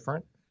any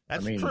different?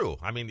 That's true.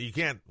 I mean,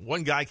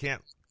 one guy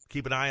can't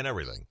keep an eye on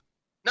everything.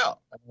 No,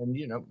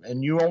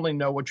 and you only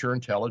know what your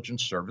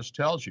intelligence service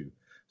tells you.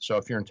 So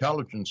if your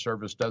intelligence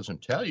service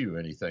doesn't tell you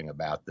anything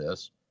about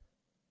this,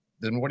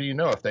 then what do you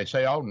know? If they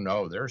say, oh,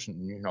 no, there's,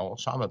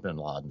 Osama bin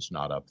Laden's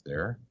not up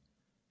there.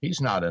 He's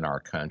not in our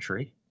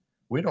country.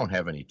 We don't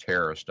have any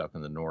terrorists up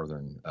in the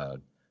northern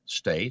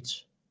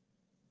states.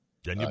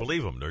 Then you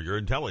believe them. They're your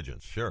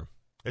intelligence, sure.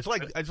 It's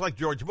like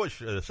George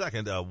Bush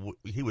II.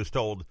 He was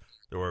told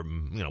there were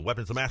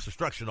weapons of mass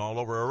destruction all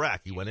over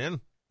Iraq. He went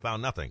in,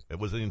 found nothing. It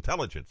was an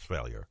intelligence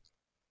failure.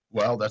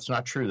 Well, that's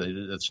not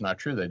true. That's not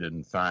true. They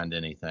didn't find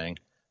anything.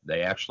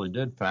 They actually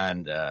did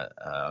find.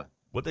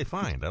 What'd they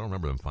find? I don't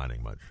remember them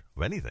finding much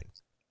of anything.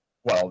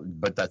 Well,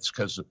 but that's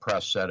because the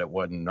press said it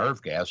wasn't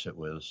nerve gas. It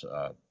was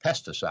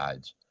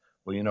pesticides.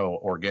 Well,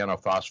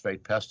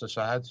 organophosphate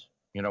pesticides.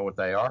 You know what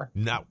they are?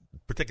 Not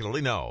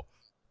particularly, no.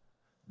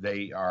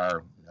 They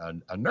are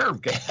a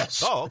nerve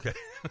gas. Oh, okay.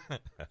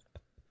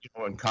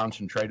 In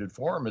concentrated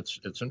form, it's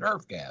a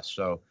nerve gas.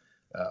 So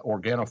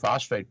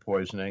organophosphate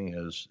poisoning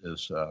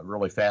is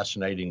really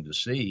fascinating to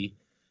see,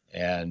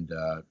 and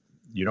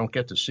you don't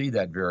get to see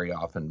that very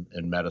often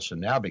in medicine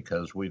now,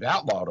 because we've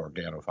outlawed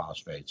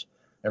organophosphates.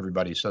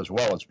 Everybody says,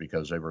 well, it's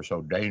because they were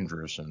so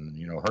dangerous and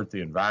hurt the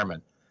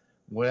environment.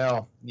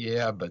 Well,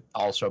 yeah, but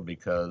also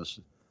because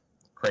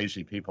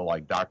crazy people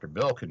like Dr.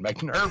 Bill can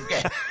make nerve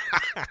gas.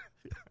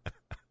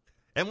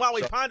 And while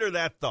we ponder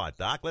that thought,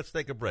 Doc, let's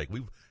take a break.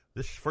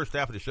 This first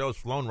half of the show has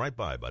flown right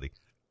by, buddy.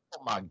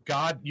 Oh, my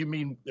God. You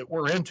mean that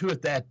we're into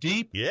it that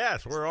deep?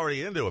 Yes, we're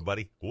already into it,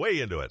 buddy.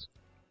 Way into it.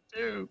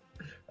 Dude.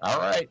 All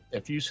right.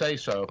 If you say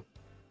so.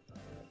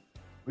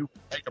 We will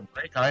take a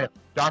break. I am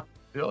Dr.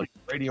 Bill,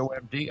 Radio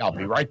MD. I'll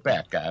be right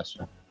back, guys.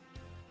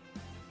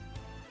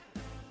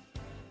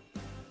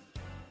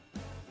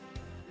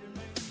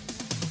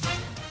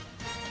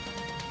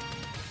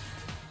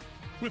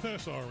 With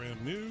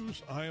SRN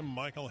News, I am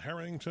Michael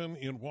Harrington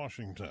in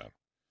Washington.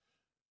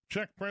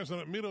 Czech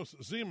President Milos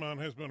Zeman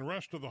has been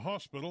rushed to the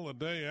hospital a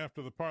day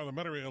after the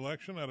parliamentary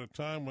election, at a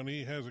time when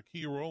he has a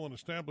key role in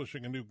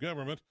establishing a new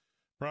government.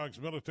 Prague's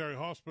military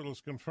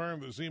hospitals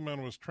confirmed that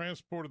Zeman was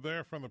transported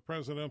there from the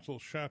presidential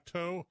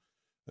chateau.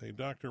 A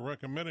doctor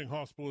recommending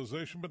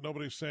hospitalization, but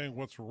nobody's saying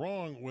what's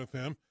wrong with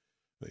him.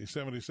 The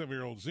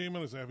 77-year-old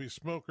Zeman is a heavy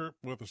smoker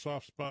with a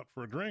soft spot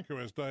for a drink, who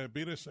has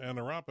diabetes and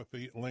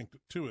neuropathy linked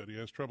to it. He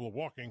has trouble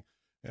walking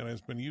and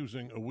has been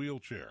using a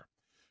wheelchair.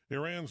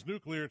 Iran's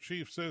nuclear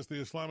chief says the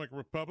Islamic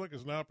Republic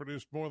has now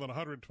produced more than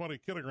 120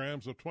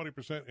 kilograms of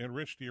 20%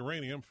 enriched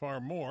uranium,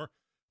 far more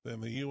than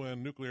the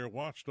UN nuclear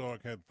watchdog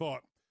had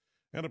thought.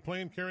 And a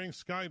plane carrying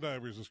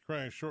skydivers has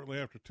crashed shortly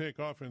after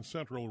takeoff in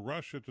central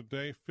Russia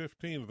today.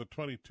 15 of the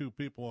 22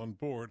 people on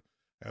board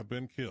have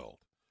been killed.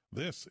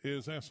 This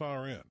is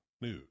SRN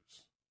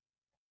News.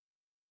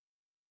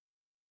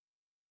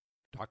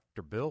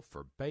 Dr. Bill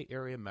for Bay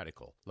Area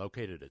Medical,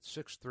 located at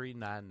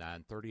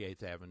 6399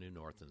 38th Avenue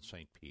North in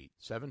St. Pete,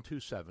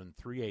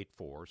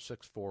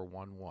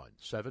 727-384-6411,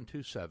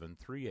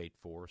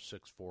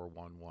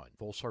 727-384-6411.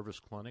 Full-service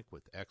clinic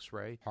with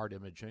x-ray, heart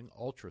imaging,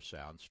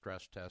 ultrasound,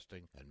 stress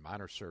testing, and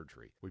minor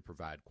surgery. We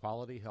provide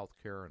quality health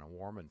care in a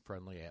warm and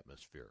friendly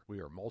atmosphere. We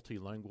are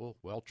multilingual,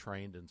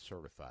 well-trained, and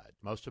certified.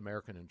 Most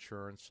American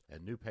insurance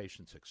and new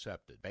patients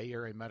accepted. Bay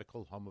Area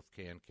Medical, home of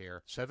Can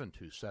Care,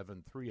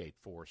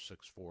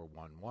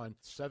 727-384-6411.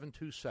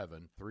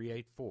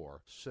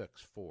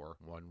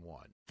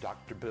 727-384-6411.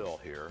 Dr. Bill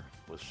here.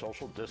 With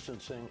social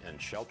distancing and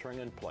sheltering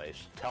in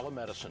place,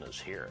 telemedicine is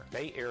here.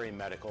 Bay Area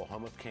Medical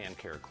Home of Can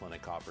Care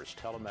Clinic offers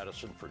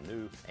telemedicine for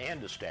new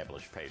and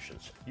established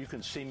patients. You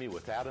can see me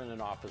without an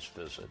in-office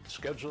visit.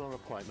 Schedule an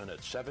appointment at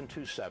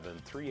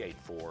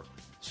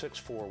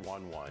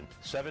 727-384-6411,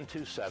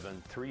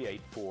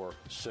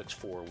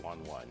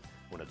 727-384-6411.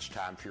 When it's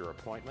time for your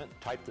appointment,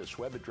 type this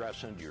web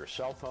address into your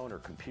cell phone or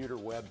computer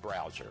web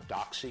browser,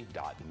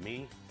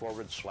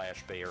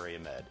 doxy.me/Bay Area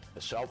Med.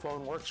 A cell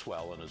phone works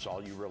well and is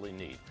all you really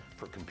need.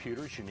 For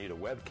computers, you need a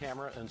web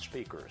camera and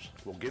speakers.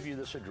 We'll give you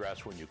this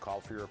address when you call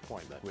for your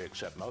appointment. We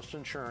accept most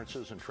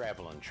insurances and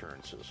travel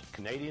insurances.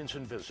 Canadians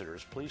and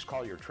visitors, please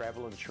call your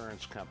travel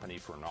insurance company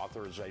for an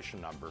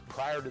authorization number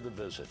prior to the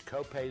visit.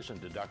 Copays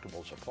and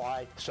deductibles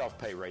apply.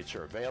 Self-pay rates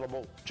are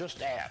available.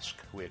 Just ask.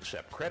 We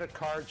accept credit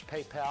cards,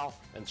 PayPal,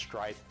 and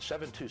Stripe.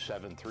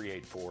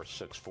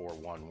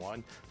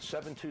 727-384-6411,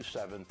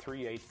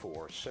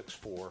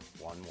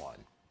 727-384-6411.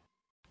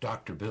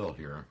 Dr. Bill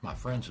here. My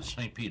friends at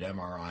St. Pete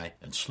MRI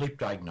and Sleep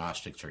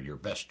Diagnostics are your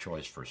best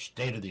choice for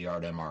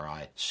state-of-the-art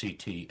MRI,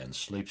 CT, and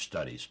sleep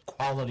studies.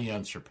 Quality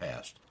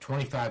unsurpassed.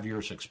 25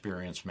 years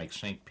experience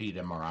makes St. Pete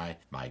MRI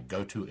my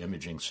go-to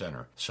imaging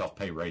center.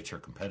 Self-pay rates are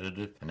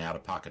competitive and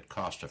out-of-pocket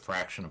cost a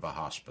fraction of a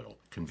hospital.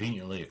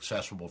 Conveniently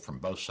accessible from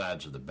both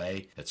sides of the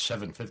bay at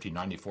 750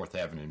 94th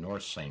Avenue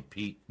North, St.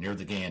 Pete, near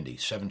the Gandy.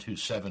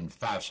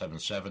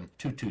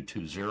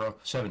 727-577-2220,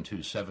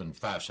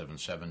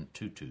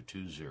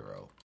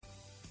 727-577-2220.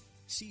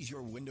 Seize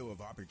your window of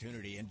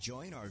opportunity and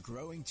join our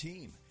growing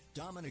team.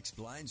 Dominic's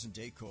Blinds and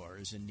Decor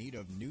is in need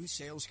of new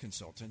sales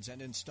consultants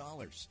and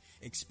installers.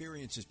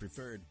 Experience is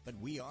preferred, but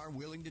we are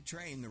willing to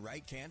train the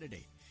right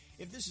candidate.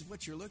 If this is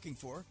what you're looking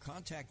for,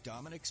 contact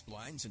Dominic's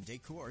Blinds and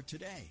Decor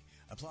today.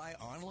 Apply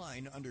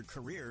online under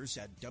careers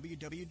at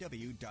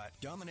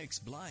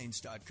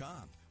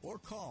www.dominicsblinds.com or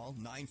call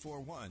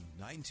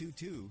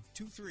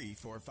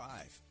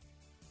 941-922-2345.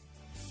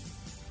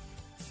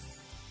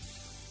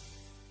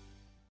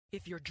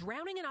 If you're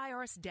drowning in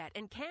IRS debt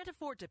and can't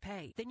afford to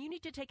pay, then you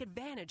need to take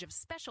advantage of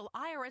special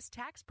IRS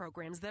tax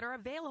programs that are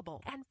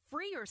available and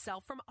free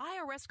yourself from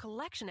IRS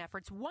collection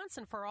efforts once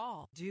and for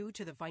all. Due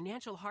to the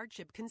financial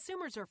hardship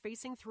consumers are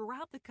facing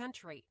throughout the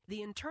country,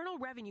 the Internal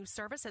Revenue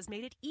Service has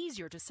made it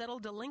easier to settle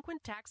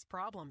delinquent tax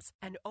problems.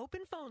 An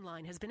open phone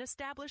line has been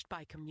established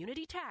by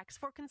Community Tax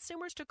for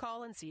consumers to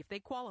call and see if they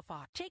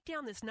qualify. Take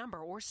down this number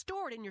or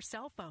store it in your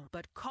cell phone,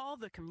 but call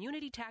the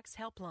Community Tax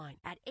Helpline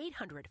at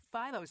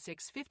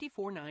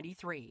 800-506-5490.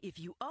 If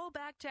you owe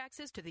back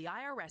taxes to the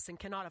IRS and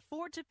cannot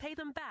afford to pay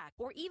them back,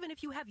 or even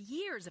if you have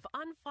years of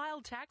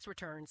unfiled tax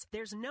returns,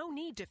 there's no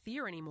need to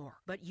fear anymore.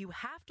 But you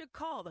have to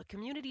call the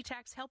Community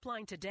Tax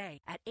Helpline today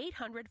at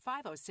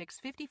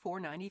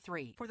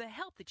 800-506-5493 for the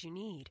help that you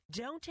need.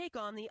 Don't take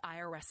on the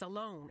IRS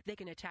alone. They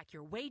can attack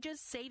your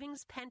wages,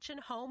 savings, pension,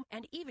 home,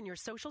 and even your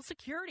Social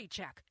Security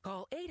check.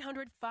 Call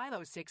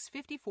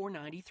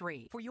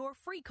 800-506-5493 for your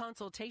free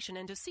consultation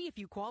and to see if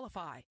you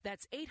qualify.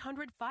 That's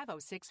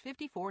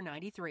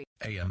 800-506-5493.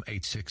 AM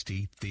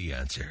 860, The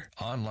Answer.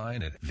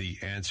 Online at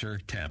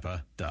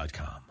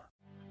theanswertampa.com.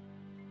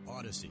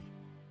 Odyssey.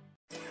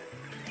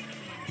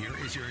 Here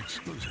is your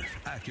exclusive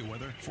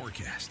AccuWeather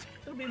forecast.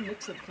 It'll be a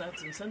mix of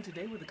clouds and sun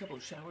today with a couple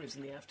of showers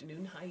in the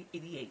afternoon, high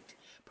 88.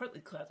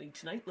 Partly cloudy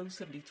tonight, low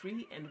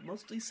 73, and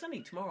mostly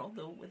sunny tomorrow,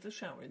 though with a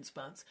shower in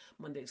spots.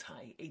 Monday's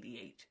high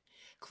 88.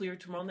 Clear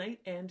tomorrow night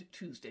and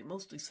Tuesday,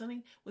 mostly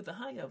sunny with a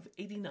high of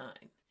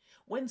 89.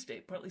 Wednesday,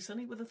 partly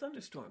sunny with a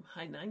thunderstorm,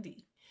 high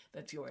 90.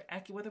 That's your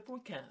AccuWeather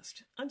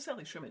forecast. I'm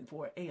Sally Sherman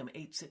for AM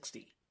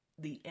 860,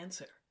 The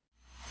Answer.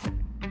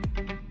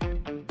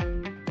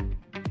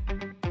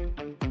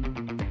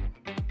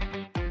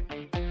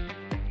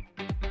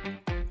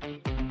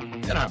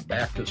 And I'm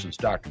back. This is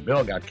Dr.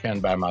 Bill. Got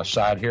Ken by my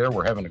side here.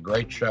 We're having a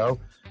great show.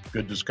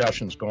 Good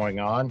discussions going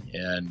on.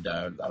 And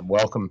I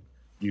welcome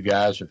you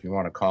guys if you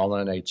want to call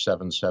in,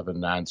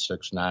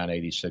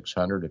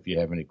 877-969-8600 if you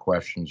have any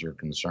questions or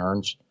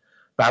concerns.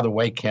 By the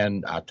way,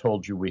 Ken, I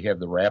told you we have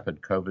the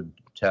rapid COVID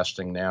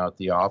testing now at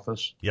the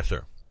office. Yes,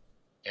 sir.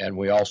 And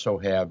we also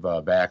have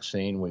a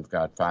vaccine. We've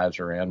got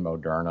Pfizer and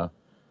Moderna.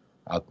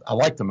 I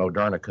like the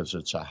Moderna because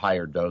it's a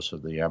higher dose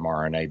of the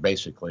mRNA.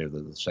 Basically,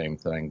 they're the same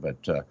thing.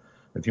 But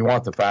if you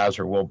want the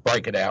Pfizer, we'll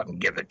break it out and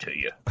give it to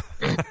you.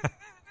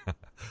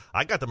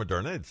 I got the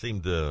Moderna. It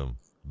seemed to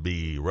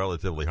be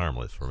relatively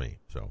harmless for me.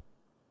 So,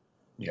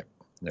 yeah.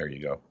 There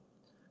you go.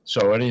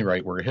 So at any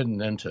rate, we're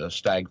heading into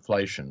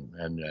stagflation.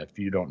 And if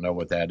you don't know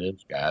what that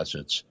is, guys,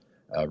 it's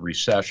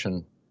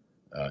recession.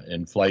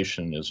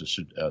 Inflation is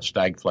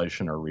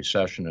stagflation, or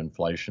recession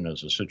inflation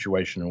is a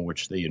situation in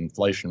which the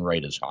inflation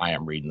rate is high.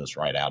 I'm reading this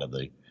right out of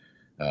the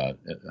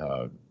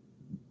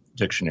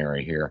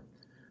dictionary here.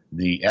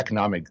 The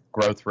economic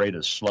growth rate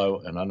is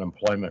slow and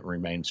unemployment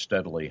remains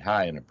steadily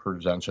high, and it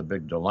presents a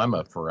big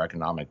dilemma for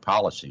economic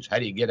policies. How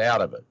do you get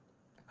out of it?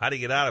 How do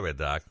you get out of it,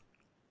 Doc?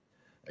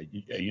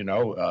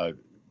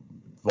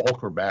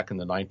 Volcker back in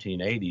the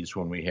 1980s,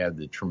 when we had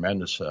the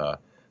tremendous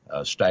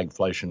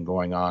stagflation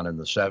going on in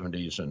the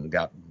 70s and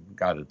got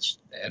its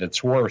at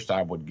its worst,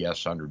 I would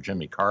guess, under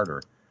Jimmy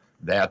Carter,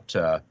 that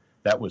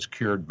was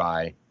cured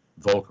by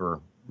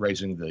Volcker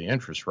raising the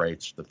interest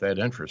rates, the Fed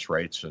interest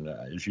rates. And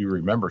as you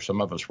remember, some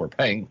of us were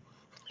paying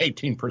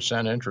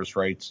 18% interest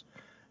rates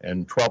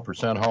and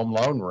 12% home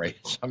loan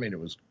rates. I mean, it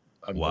was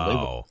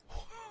unbelievable.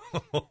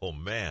 Wow. Oh,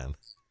 man.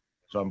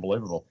 It's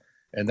unbelievable.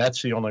 And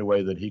that's the only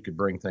way that he could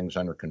bring things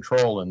under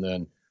control. And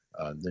then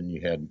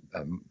you had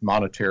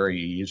monetary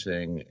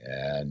easing,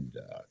 and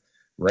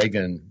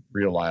Reagan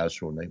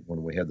realized when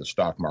we had the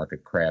stock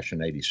market crash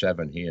in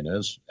 '87, he and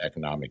his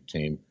economic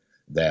team,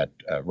 that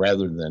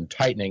rather than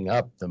tightening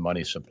up the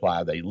money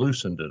supply, they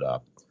loosened it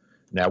up.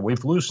 Now,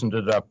 we've loosened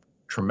it up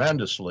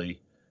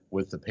tremendously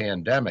with the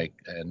pandemic,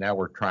 and now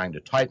we're trying to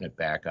tighten it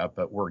back up,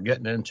 but we're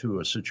getting into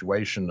a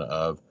situation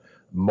of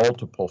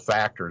multiple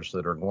factors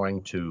that are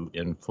going to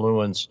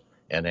influence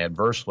and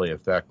adversely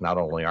affect not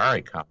only our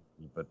economy,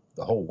 but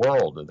the whole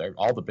world.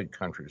 All the big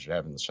countries are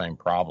having the same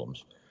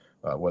problems,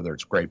 whether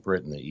it's Great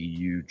Britain, the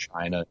EU,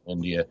 China,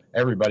 India.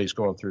 Everybody's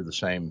going through the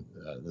same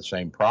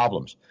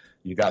problems.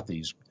 You got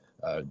these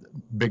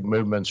big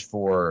movements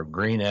for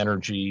green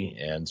energy,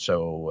 and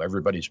so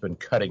everybody's been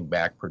cutting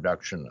back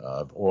production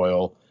of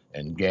oil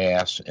and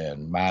gas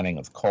and mining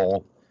of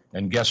coal.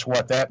 And guess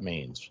what that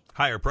means?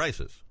 Higher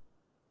prices.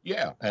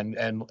 Yeah,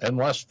 and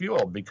less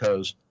fuel,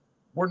 because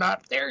we're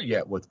not there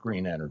yet with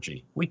green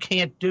energy. We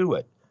can't do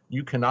it.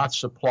 You cannot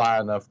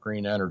supply enough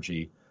green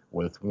energy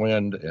with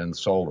wind and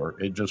solar.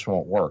 It just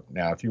won't work.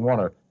 Now, if you want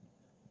to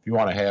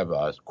have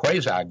a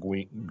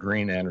quasi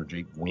green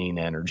energy,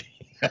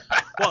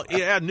 well,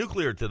 you add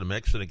nuclear to the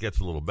mix and it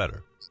gets a little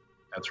better.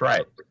 That's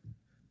right.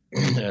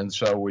 And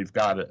so we've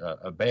got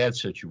a bad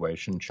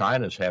situation.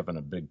 China's having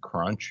a big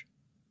crunch.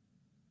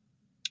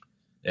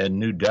 And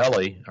New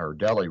Delhi, or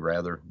Delhi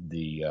rather,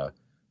 the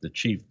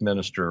chief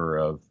minister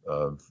of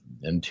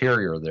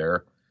Interior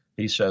there,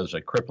 he says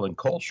a crippling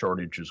coal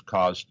shortage has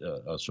caused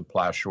a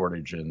supply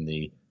shortage in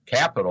the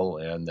capital,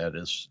 and that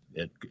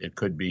it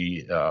could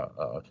be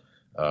a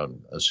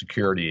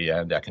security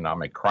and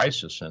economic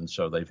crisis. And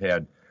so they've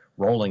had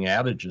rolling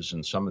outages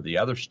in some of the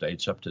other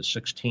states up to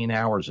 16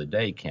 hours a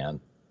day, Ken.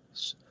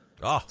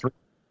 3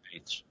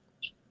 states.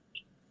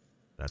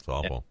 That's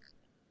awful.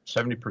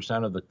 And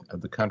 70%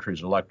 of the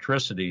country's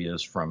electricity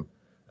is from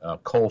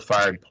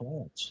coal-fired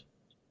plants.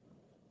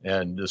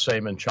 And the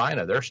same in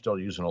China. They're still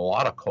using a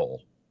lot of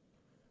coal.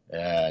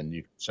 And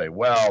you can say,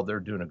 well, they're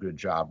doing a good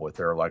job with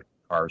their electric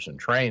cars and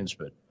trains,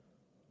 but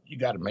you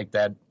got to make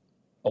that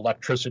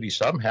electricity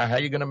somehow. How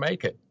are you going to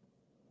make it?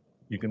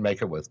 You can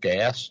make it with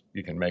gas.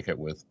 You can make it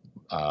with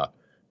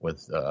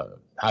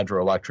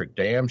hydroelectric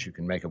dams. You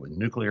can make it with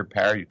nuclear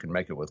power. You can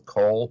make it with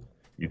coal.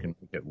 You can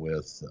make it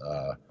with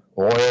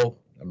oil.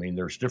 I mean,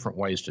 there's different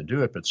ways to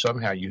do it, but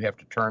somehow you have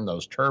to turn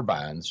those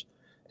turbines,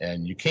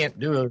 and you can't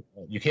do it.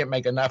 You can't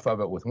make enough of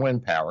it with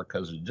wind power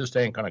because it just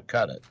ain't going to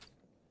cut it.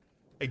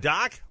 Hey,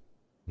 Doc,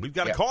 we've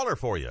got a caller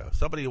for you.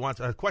 Somebody wants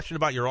a question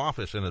about your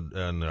office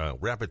and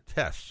rapid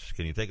tests.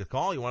 Can you take a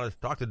call? You want to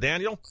talk to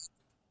Daniel?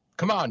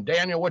 Come on,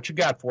 Daniel, what you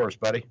got for us,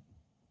 buddy?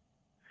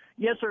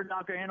 Yes, sir,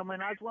 Dr.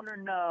 Handelman. I was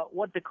wondering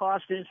what the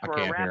cost is for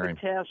a rapid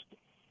test.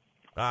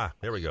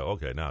 There we go.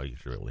 Okay, now you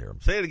should be able to hear him.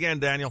 Say it again,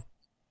 Daniel.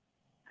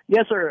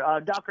 Yes,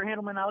 sir. Dr.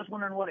 Handelman, I was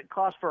wondering what it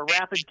costs for a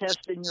rapid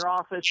test in your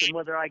office, and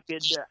whether I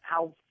could,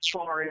 how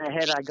far in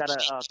ahead I got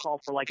to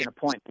call for like an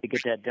appointment to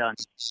get that done.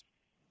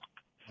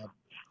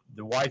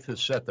 The wife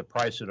has set the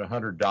price at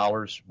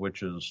 $100,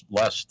 which is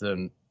less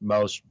than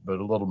most, but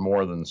a little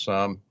more than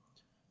some.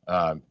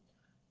 And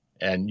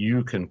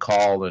you can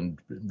call in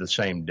the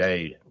same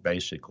day,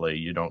 basically.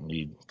 You don't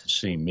need to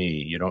see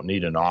me. You don't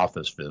need an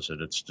office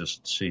visit. It's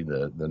just see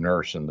the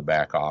nurse in the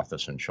back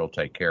office, and she'll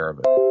take care of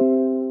it.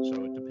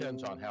 So it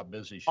depends on how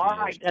busy she is. All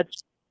right,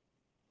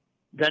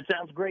 that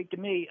sounds great to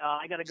me.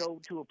 I got to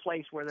go to a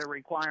place where they're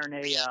requiring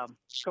a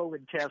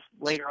COVID test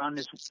later on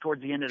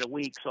towards the end of the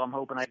week, so I'm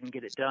hoping I can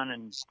get it done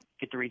and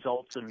get the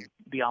results and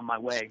be on my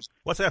way.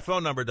 What's that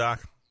phone number,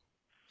 Doc?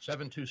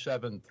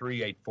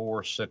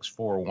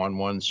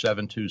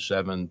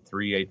 727-384-6411,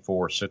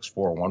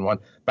 727-384-6411.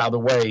 By the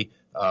way,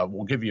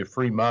 we'll give you a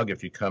free mug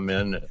if you come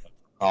in,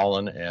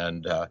 Colin,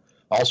 and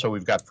also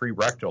we've got free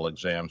rectal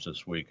exams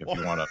this week if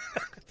you want to.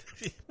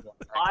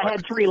 I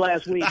had 3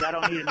 last week. I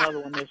don't need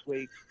another one this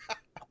week.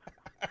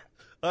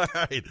 All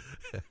right.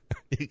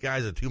 You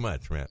guys are too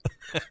much, man.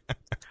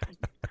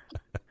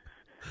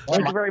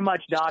 Thank you very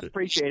much, Doc.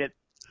 Appreciate it.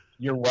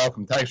 You're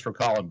welcome. Thanks for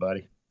calling,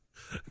 buddy.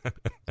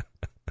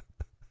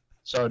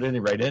 So at any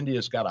rate,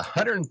 India's got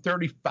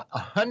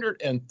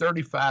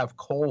 135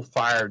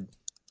 coal-fired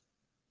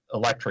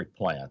electric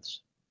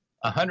plants.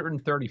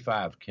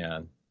 135,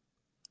 Ken.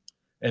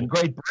 And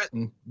Great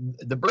Britain,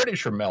 the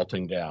British are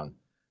melting down.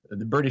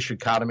 The British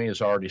economy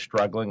is already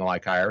struggling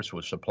like ours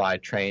with supply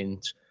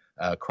chains,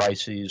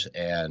 crises,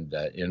 and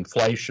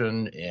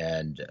inflation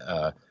and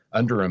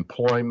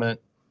underemployment.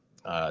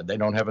 They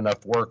don't have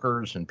enough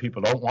workers, and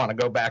people don't want to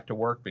go back to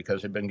work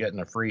because they've been getting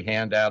a free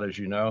handout, as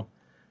you know.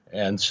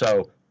 And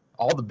so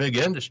all the big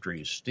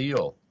industries,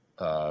 steel,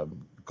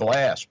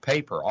 glass,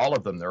 paper, all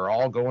of them, they're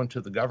all going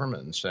to the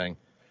government and saying,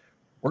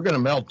 we're going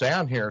to melt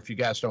down here if you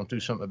guys don't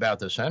do something about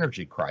this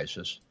energy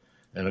crisis.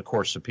 And, of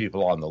course, the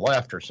people on the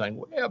left are saying,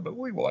 well, yeah, but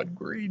we want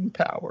green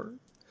power.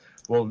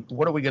 Well,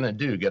 what are we going to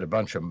do? Get a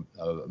bunch of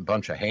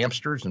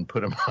hamsters and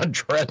put them on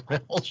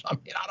treadmills? I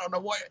mean, I don't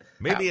know what.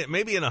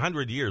 Maybe in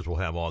 100 years we'll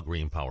have all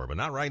green power, but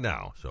not right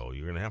now. So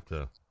you're going to have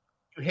to.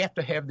 You have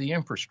to have the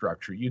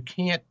infrastructure. You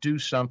can't do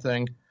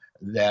something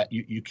that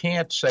you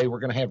can't say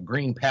we're going to have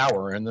green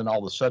power and then all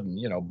of a sudden,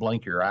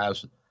 blink your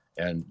eyes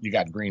and you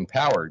got green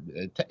power.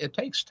 It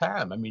takes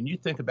time. I mean, you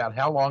think about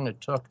how long it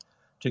took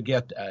to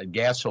get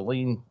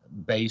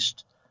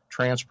gasoline-based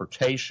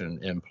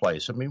transportation in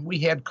place. I mean, we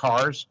had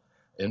cars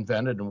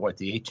invented in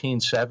the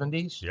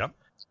 1870s? Yep.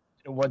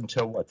 It wasn't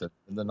until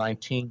the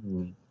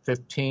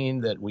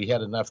 1915 that we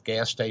had enough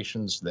gas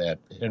stations that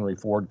Henry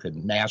Ford could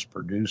mass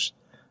produce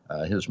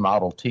his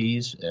Model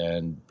Ts,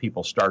 and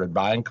people started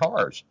buying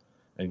cars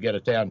and get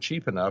it down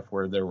cheap enough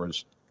where there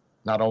was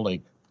not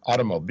only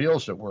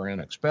automobiles that were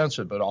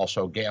inexpensive, but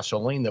also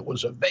gasoline that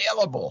was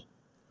available.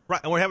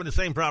 Right, and we're having the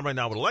same problem right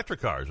now with electric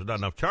cars. There's not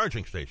enough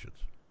charging stations.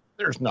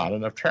 There's not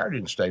enough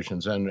charging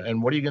stations.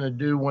 And what are you going to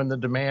do when the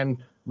demand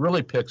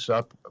really picks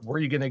up? Where are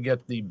you going to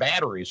get the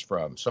batteries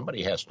from?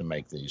 Somebody has to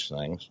make these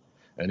things.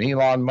 And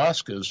Elon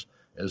Musk is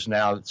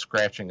now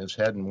scratching his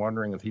head and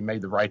wondering if he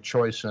made the right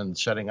choice in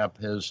setting up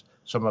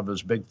some of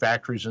his big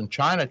factories in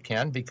China,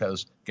 Ken,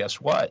 because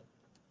guess what?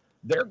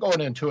 They're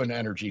going into an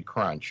energy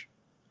crunch.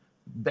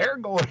 They're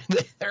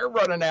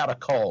running out of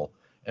coal.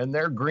 And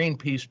their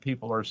Greenpeace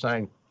people are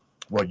saying,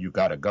 well, you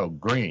got to go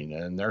green.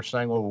 And they're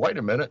saying, well, wait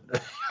a minute.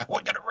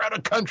 We're going to run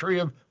a country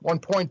of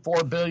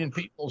 1.4 billion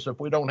people if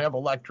we don't have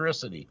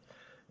electricity.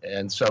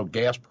 And so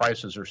gas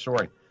prices are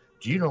soaring.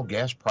 Do you know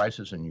gas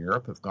prices in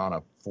Europe have gone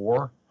up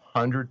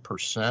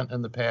 400%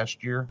 in the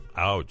past year?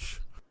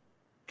 Ouch.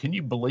 Can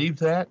you believe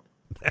that?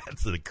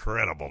 That's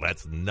incredible.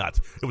 That's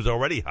nuts. It was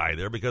already high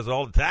there because of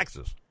all the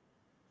taxes.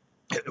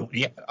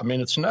 Yeah, I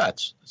mean, it's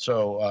nuts.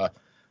 So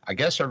I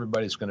guess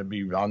everybody's going to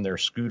be on their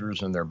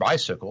scooters and their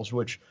bicycles,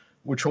 which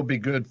will be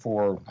good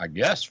for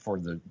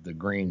the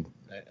green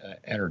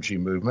energy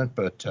movement.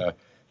 But,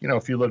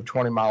 if you live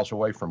 20 miles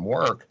away from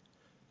work,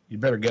 you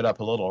better get up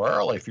a little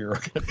early if you're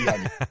going to be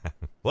on.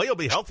 Well, you'll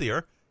be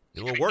healthier.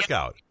 It will work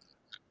out.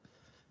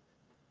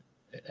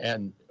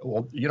 And,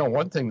 well,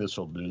 one thing this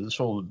will do,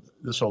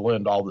 this will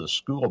end all this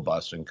school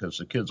busing because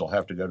the kids will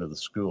have to go to the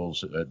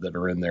schools that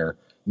are in their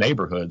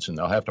neighborhoods and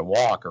they'll have to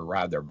walk or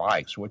ride their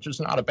bikes, which is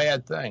not a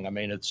bad thing. I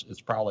mean, it's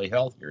probably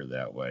healthier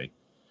that way.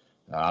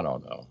 I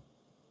don't know.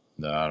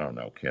 No, I don't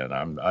know, Ken.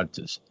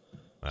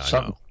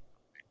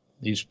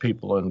 These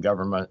people in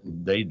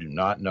government, they do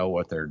not know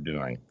what they're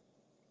doing.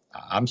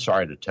 I'm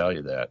sorry to tell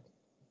you that.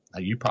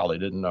 You probably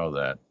didn't know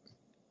that.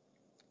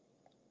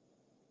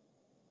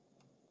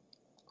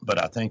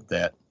 But I think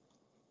that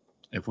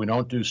if we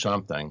don't do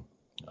something,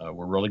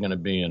 we're really going to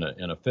be in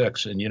a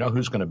fix. And you know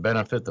who's going to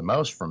benefit the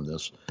most from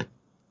this?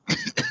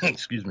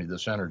 Excuse me,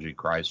 this energy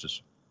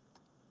crisis.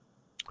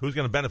 Who's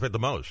going to benefit the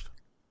most?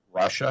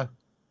 Russia,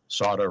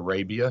 Saudi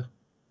Arabia.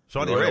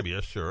 Saudi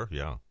Arabia, sure,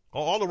 yeah.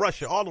 All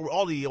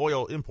the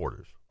oil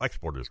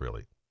exporters,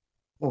 really.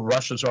 Well,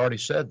 Russia's already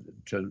said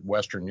to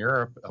Western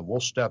Europe, we'll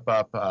step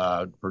up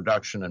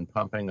production and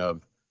pumping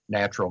of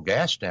natural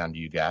gas down to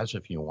you guys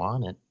if you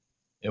want it.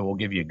 It will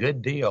give you a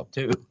good deal,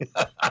 too.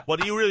 Well,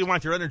 do you really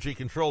want your energy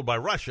controlled by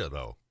Russia,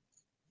 though?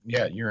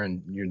 Yeah,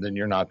 then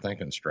you're not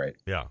thinking straight.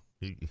 Yeah.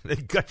 They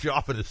cut you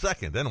off in a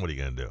second. Then what are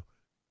you going to do?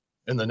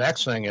 And the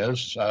next thing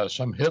is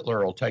some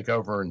Hitler will take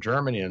over in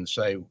Germany and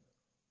say,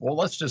 well,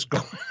 let's just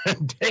go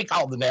and take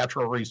all the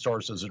natural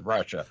resources in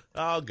Russia.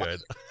 Oh, good.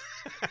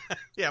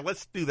 Yeah,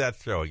 let's do that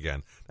show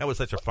again. That was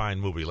such a fine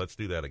movie. Let's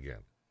do that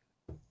again.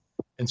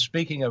 And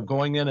speaking of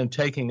going in and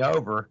taking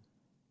over,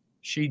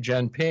 Xi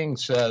Jinping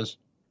says,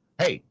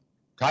 hey,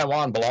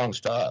 Taiwan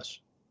belongs to us.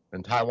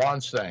 And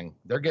Taiwan's saying,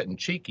 they're getting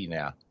cheeky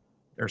now.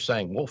 They're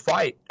saying, we'll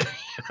fight.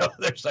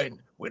 They're saying,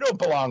 we don't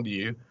belong to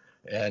you.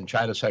 And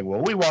China's saying,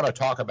 well, we want to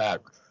talk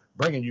about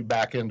bringing you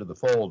back into the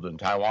fold. And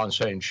Taiwan's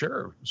saying,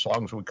 sure, as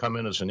long as we come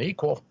in as an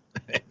equal.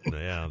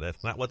 Yeah,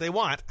 that's not what they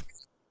want.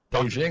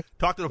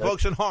 Talk to the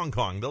folks in Hong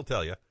Kong. They'll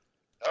tell you.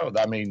 Oh,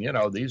 I mean,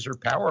 these are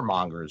power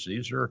mongers.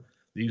 These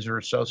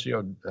are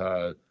socio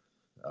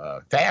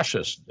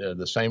fascists.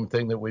 The same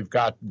thing that we've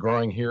got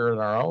growing here in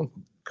our own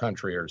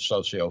country are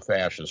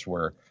socio-fascists,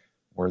 where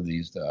where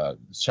these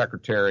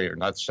secretary, or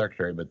not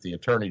secretary, but the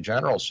attorney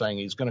general saying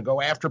he's going to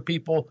go after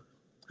people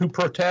who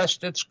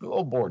protest at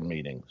school board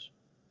meetings.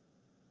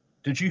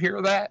 Did you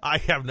hear that? I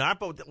have not,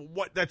 but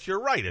that's your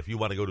right. If you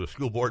want to go to a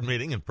school board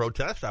meeting and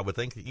protest, I would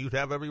think that you'd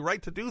have every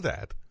right to do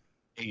that.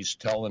 He's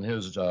telling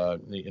his, the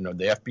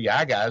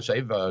FBI guys,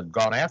 they've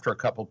gone after a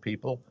couple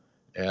people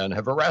and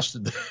have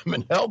arrested them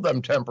and held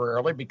them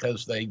temporarily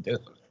because they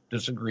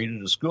disagreed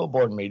at a school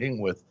board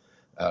meeting with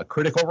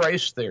critical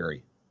race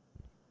theory.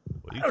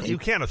 Well, you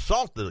can't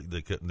assault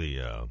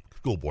the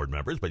school board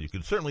members, but you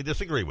can certainly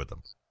disagree with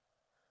them.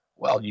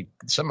 Well,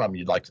 some of them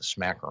you'd like to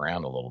smack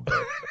around a little bit.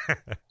 I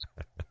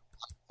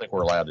don't think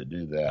we're allowed to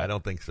do that. I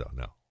don't think so,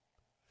 no.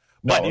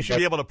 But you should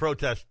be able to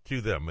protest to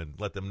them and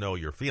let them know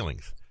your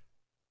feelings.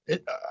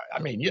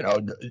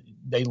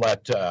 They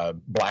let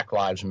Black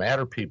Lives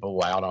Matter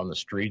people out on the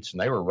streets,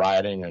 and they were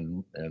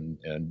rioting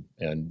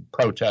and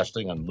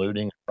protesting and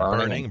looting,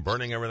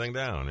 burning everything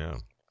down. Yeah,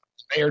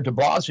 Mayor De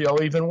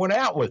Blasio even went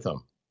out with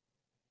them.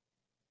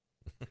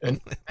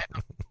 And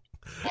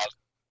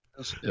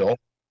still,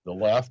 the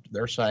left,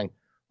 they're saying,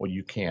 well,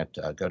 you can't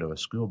go to a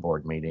school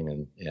board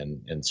meeting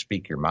and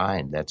speak your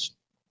mind. That's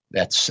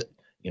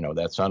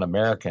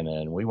un-American,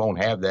 and we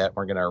won't have that.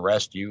 We're going to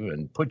arrest you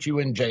and put you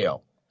in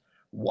jail.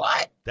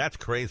 What? That's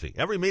crazy.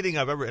 Every meeting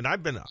I've ever, and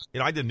I've been,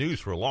 I did news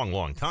for a long,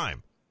 long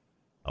time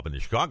up in the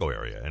Chicago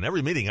area, and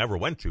every meeting I ever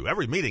went to,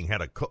 every meeting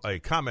had a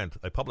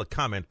public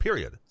comment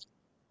period,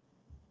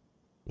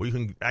 where you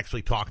can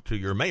actually talk to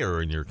your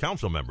mayor and your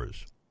council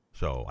members.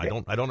 So I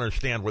don't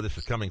understand where this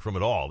is coming from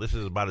at all. This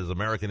is about as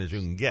American as you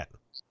can get.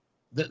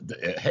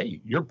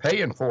 Hey, you're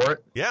paying for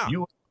it. Yeah.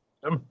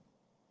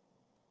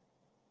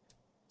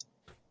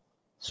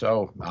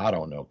 So I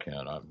don't know,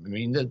 Ken. I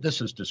mean,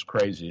 this is just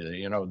crazy.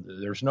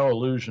 There's no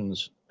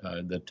illusions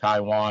that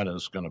Taiwan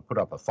is going to put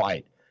up a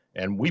fight,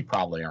 and we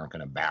probably aren't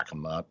going to back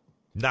them up.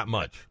 Not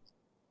much.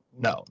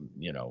 No,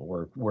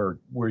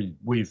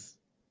 we've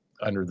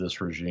under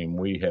this regime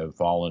we have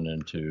fallen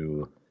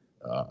into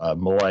a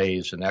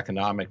malaise, an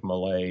economic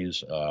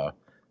malaise, a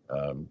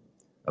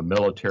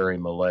military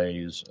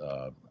malaise,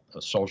 a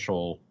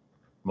social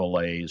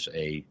malaise,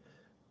 a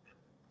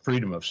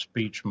freedom of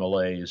speech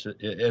malaise.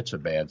 It's a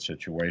bad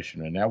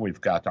situation, and now we've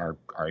got our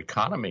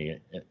economy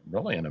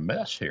really in a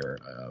mess here.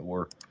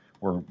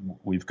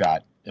 We've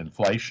got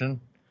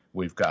inflation,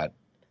 we've got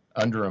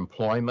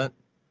underemployment,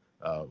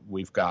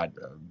 we've got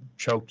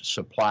choked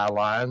supply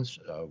lines.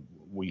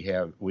 We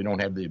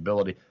don't have the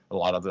ability. A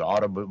lot of the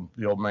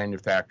automobile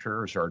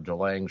manufacturers are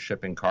delaying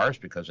shipping cars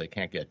because they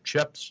can't get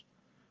chips.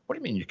 What do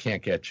you mean you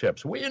can't get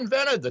chips? We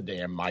invented the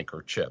damn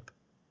microchip.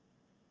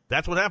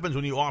 That's what happens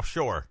when you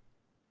offshore.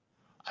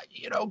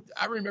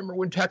 I remember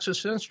when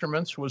Texas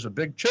Instruments was a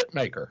big chip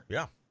maker.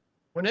 Yeah.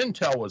 When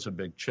Intel was a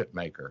big chip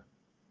maker.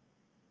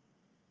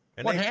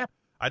 And what happened?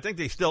 I think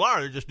they still are.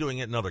 They're just doing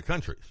it in other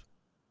countries.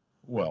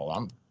 Well,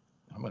 I'm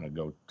going to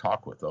go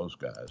talk with those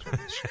guys.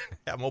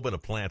 Have them open a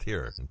plant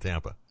here in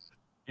Tampa.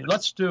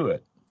 Let's do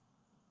it.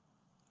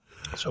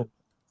 So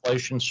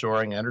inflation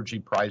soaring, energy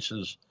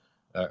prices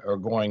are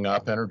going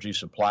up, energy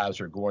supplies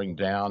are going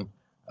down.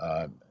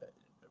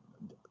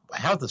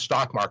 How the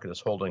stock market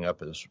is holding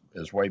up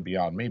is way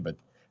beyond me, but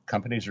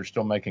companies are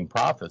still making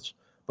profits.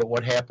 But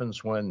what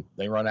happens when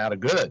they run out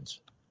of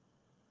goods?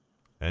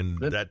 And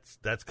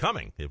that's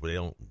coming if we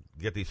don't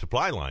get these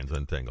supply lines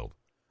untangled.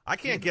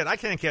 I've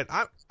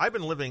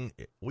been living,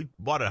 we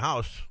bought a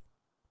house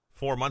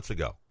 4 months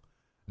ago,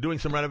 doing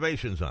some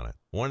renovations on it.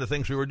 One of the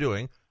things we were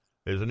doing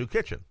is a new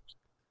kitchen.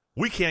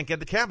 We can't get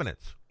the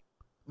cabinets.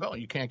 No,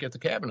 you can't get the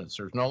cabinets.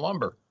 There's no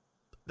lumber.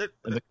 The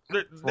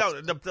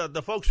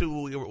folks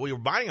who we were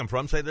buying them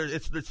from say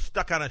it's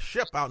stuck on a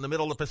ship out in the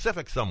middle of the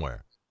Pacific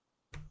somewhere.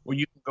 Well,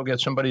 you can go get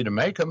somebody to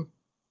make them.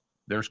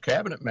 There's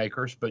cabinet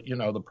makers, but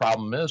the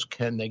problem is,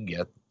 can they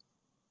get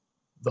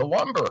the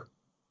lumber?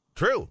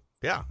 True.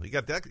 Yeah, you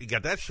got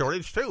that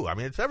shortage too. I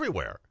mean, it's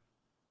everywhere.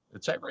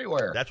 It's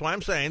everywhere. That's why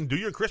I'm saying, do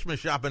your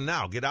Christmas shopping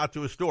now. Get out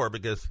to a store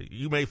because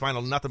you may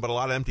find nothing but a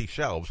lot of empty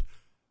shelves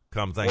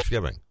come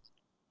Thanksgiving.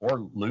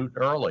 Or loot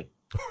early.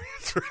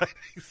 That's right.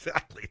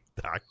 Exactly,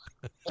 Doc.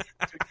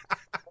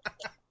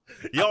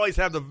 You always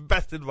have the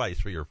best advice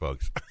for your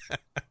folks.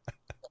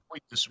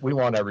 We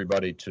want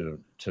everybody to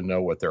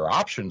know what their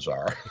options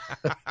are.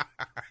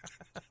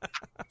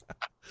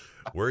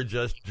 We're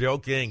just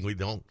joking. We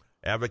don't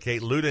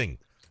advocate looting.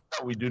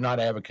 No, we do not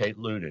advocate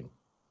looting,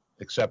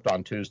 except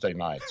on Tuesday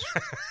nights.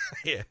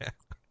 Yeah.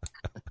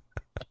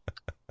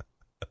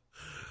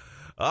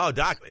 Oh,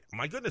 Doc,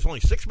 my goodness, only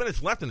 6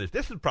 minutes left in this.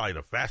 This is probably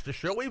the fastest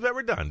show we've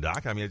ever done,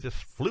 Doc. I mean, it just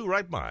flew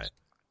right by.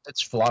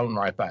 It's flown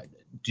right by.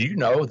 Do you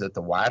know that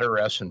the wider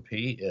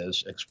S&P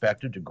is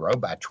expected to grow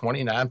by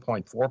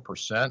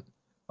 29.4%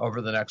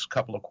 over the next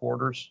couple of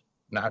quarters,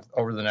 not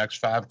over the next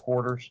 5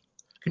 quarters?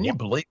 Can you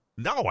believe?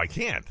 No, I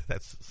can't.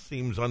 That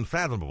seems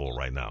unfathomable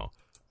right now.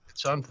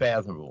 It's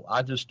unfathomable.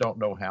 I just don't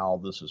know how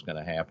this is going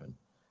to happen.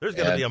 There's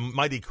going to be a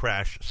mighty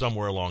crash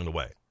somewhere along the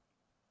way.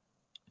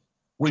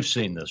 We've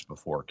seen this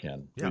before,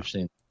 Ken. Yeah. We've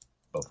seen it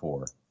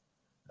before.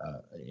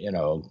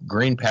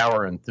 green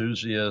power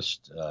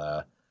enthusiasts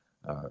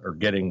are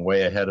getting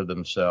way ahead of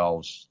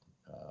themselves.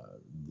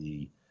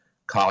 The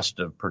cost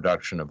of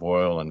production of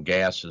oil and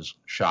gas has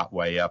shot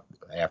way up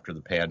after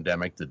the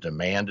pandemic. The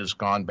demand has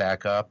gone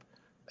back up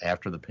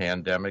after the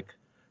pandemic.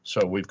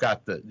 So we've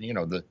got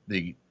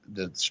the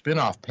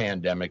spin-off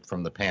pandemic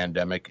from the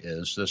pandemic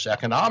is this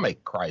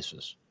economic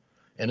crisis,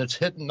 and it's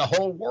hitting the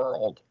whole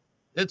world.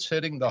 It's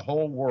hitting the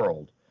whole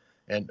world.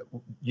 And,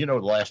 the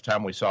last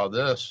time we saw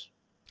this.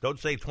 Don't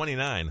say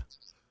 29.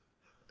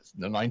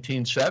 The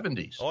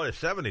 1970s. Oh, the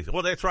 70s.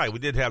 Well, that's right. We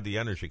did have the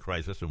energy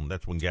crisis, and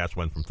that's when gas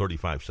went from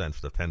 35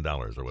 cents to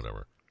 $10 or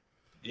whatever.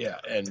 Yeah,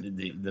 and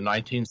the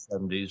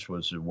 1970s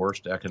was the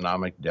worst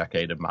economic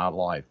decade of my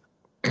life,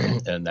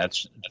 and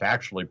that's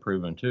factually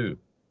proven too.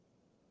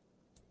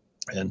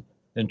 And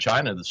in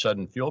China, the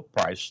sudden fuel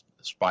price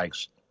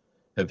spikes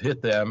have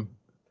hit them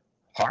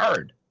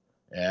hard.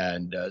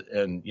 And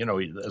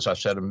as I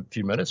said a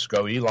few minutes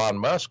ago, Elon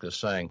Musk is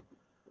saying,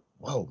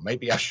 whoa,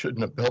 maybe I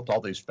shouldn't have built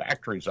all these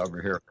factories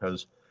over here,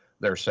 because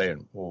they're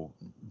saying, well,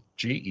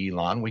 gee,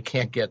 Elon, we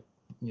can't get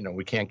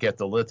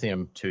the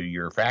lithium to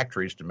your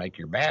factories to make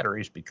your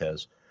batteries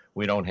because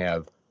we don't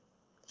have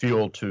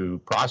fuel to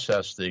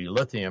process the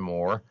lithium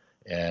ore,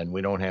 and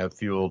we don't have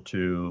fuel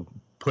to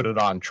put it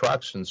on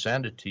trucks and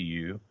send it to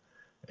you.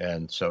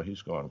 And so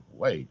he's going,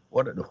 wait,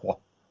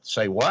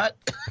 say what?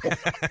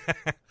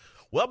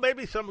 Well,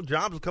 maybe some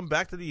jobs will come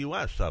back to the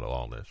U.S. out of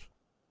all this.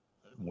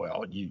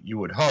 Well, you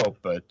would hope,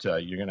 but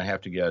you're going to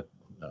have to get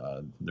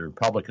the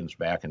Republicans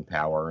back in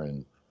power,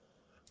 and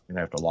you're going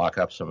to have to lock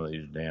up some of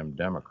these damn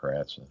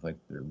Democrats. I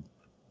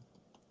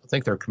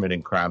think they're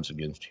committing crimes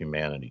against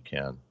humanity,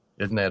 Ken.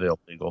 Isn't that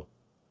illegal?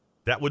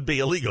 That would be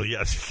illegal,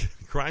 yes.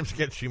 Crimes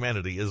against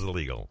humanity is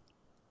illegal.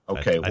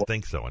 Okay. I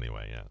think so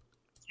anyway, yeah.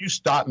 If you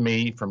stop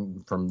me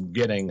from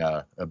getting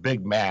a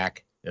Big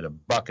Mac at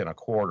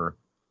 $1.25,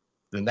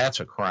 then that's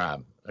a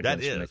crime.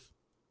 That is. Me.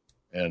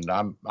 And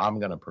I'm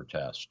going to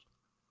protest.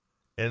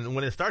 And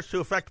when it starts to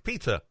affect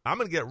pizza, I'm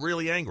going to get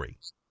really angry.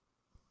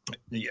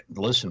 Yeah,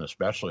 listen,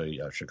 especially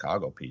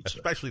Chicago pizza.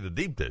 Especially the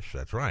deep dish,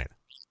 that's right.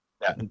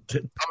 Yeah.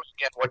 Tell me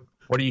again,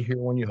 what do you hear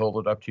when you hold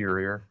it up to your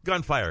ear?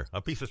 Gunfire.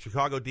 A piece of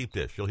Chicago deep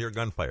dish. You'll hear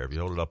gunfire if you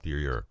hold it up to your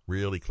ear.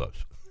 Really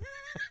close.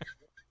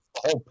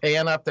 The whole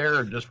pan up there,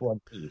 or just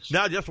one piece?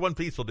 No, just one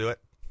piece will do it.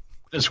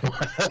 Just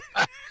one.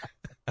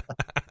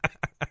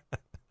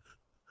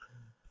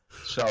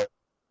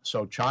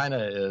 So China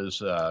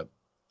is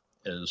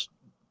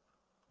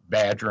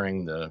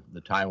badgering the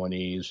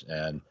Taiwanese,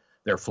 and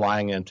they're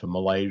flying into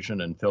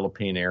Malaysian and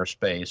Philippine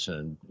airspace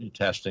and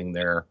testing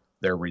their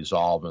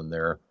resolve and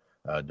their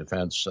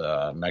defense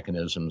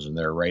mechanisms and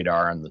their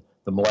radar. And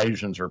the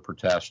Malaysians are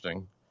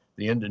protesting.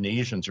 The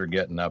Indonesians are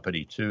getting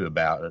uppity too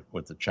about it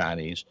with the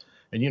Chinese.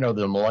 And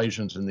the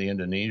Malaysians and the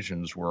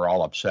Indonesians were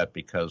all upset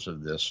because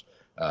of this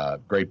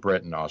Great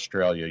Britain,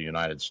 Australia,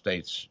 United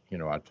States.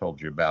 I told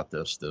you about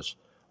this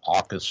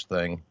AUKUS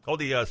thing. Oh,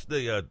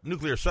 the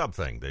nuclear sub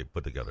thing they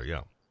put together,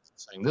 yeah.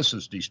 Saying this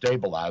is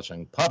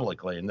destabilizing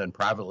publicly, and then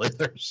privately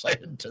they're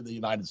saying to the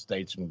United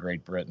States and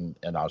Great Britain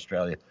and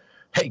Australia,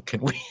 hey,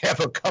 can we have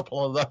a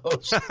couple of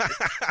those? So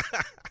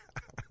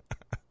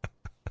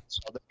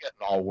they're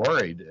getting all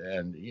worried.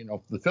 And,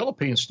 the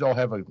Philippines still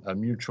have a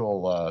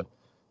mutual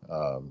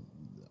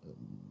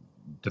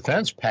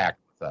defense pact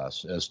with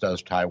us, as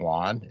does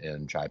Taiwan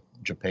and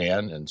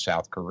Japan and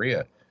South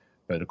Korea.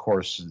 But, of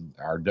course,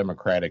 our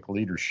democratic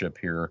leadership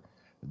here,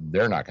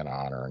 they're not going to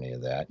honor any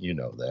of that. You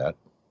know that.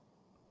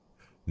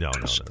 No.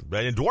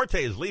 And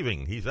Duarte is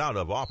leaving. He's out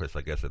of office,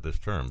 I guess, at this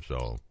term.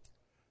 So,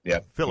 yeah,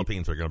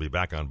 Philippines are going to be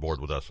back on board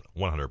with us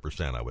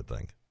 100%, I would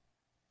think.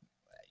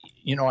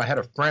 I had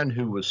a friend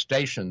who was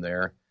stationed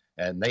there,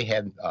 and they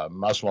had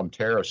Muslim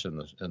terrorists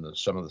in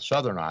some of the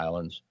southern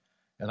islands.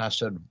 And I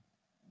said,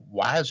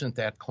 why isn't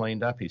that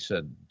cleaned up? He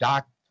said,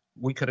 Doc,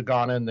 we could have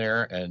gone in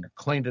there and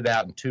cleaned it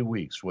out in 2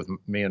 weeks with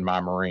me and my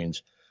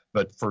Marines.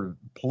 But for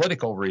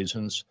political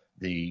reasons,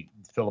 the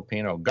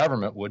Filipino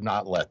government would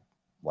not let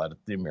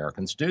the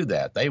Americans do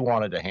that. They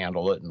wanted to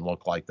handle it and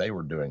look like they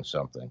were doing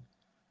something,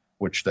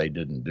 which they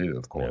didn't do,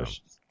 of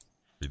course.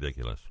 Yeah.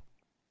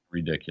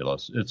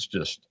 Ridiculous. It's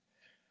just,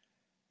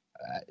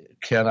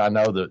 Ken, I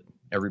know that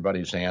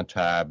everybody's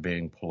anti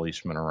being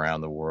policemen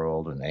around the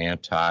world and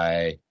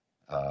anti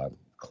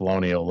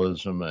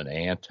colonialism and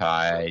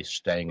anti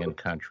staying in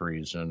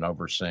countries and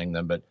overseeing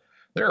them, but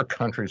there are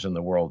countries in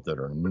the world that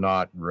are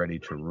not ready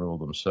to rule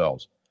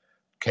themselves.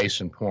 Case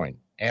in point,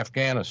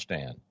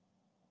 Afghanistan.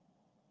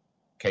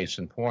 Case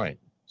in point,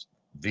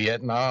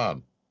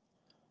 Vietnam.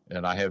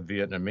 And I have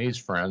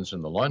Vietnamese friends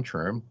in the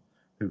lunchroom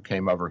who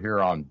came over here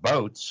on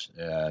boats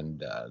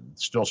and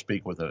still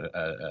speak with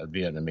a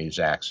Vietnamese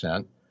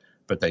accent,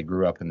 but they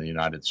grew up in the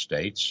United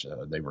States.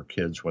 They were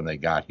kids when they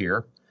got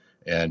here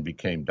and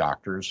became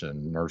doctors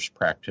and nurse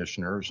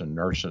practitioners and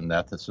nurse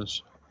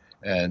anesthetists.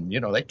 And,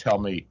 they tell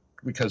me,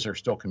 because they're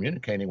still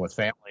communicating with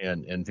family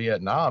in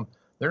Vietnam,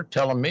 they're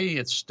telling me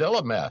it's still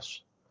a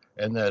mess.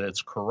 and that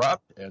it's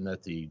corrupt, and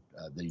that the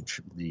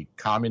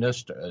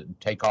communists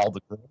take all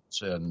the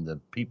goods, and the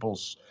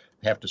peoples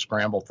have to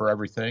scramble for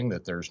everything,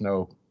 that there's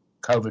no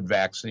COVID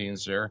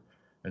vaccines there.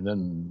 And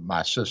then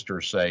my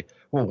sisters say,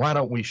 well, why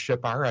don't we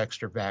ship our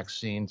extra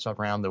vaccines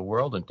around the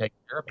world and take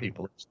care of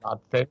people? It's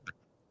not fair.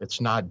 It's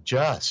not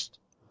just.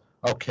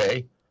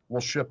 Okay,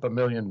 we'll ship 1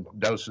 million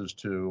doses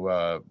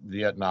to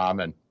Vietnam,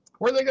 and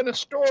where are they going to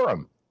store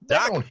them?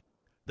 Doc,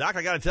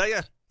 I got to tell you,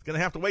 it's going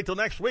to have to wait till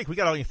next week. We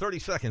got only 30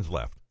 seconds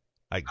left.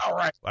 All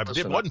right. I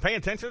wasn't paying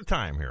attention to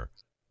time here.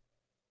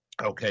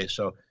 Okay,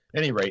 so at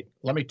any rate,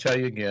 let me tell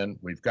you again,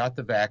 we've got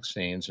the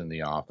vaccines in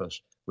the office.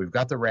 We've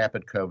got the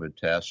rapid COVID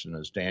tests, and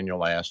as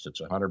Daniel asked,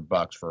 it's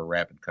 $100 for a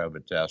rapid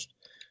COVID test.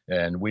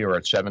 And we are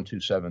at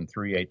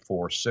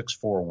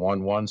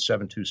 727-384-6411,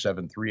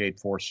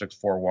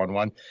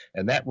 727-384-6411.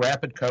 And that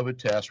rapid COVID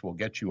test will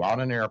get you on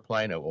an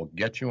airplane. It will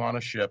get you on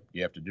a ship.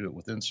 You have to do it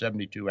within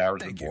 72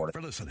 hours of boarding. Thank you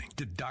for listening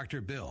to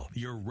Dr. Bill,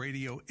 your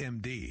radio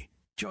MD.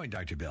 Join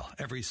Dr. Bill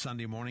every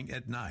Sunday morning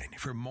at 9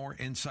 for more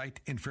insight,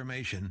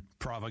 information,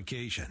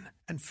 provocation,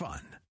 and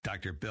fun.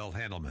 Dr. Bill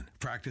Handelman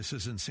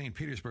practices in St.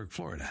 Petersburg,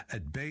 Florida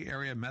at Bay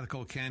Area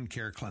Medical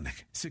Care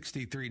Clinic,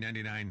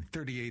 6399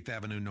 38th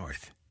Avenue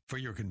North. For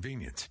your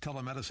convenience,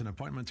 telemedicine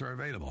appointments are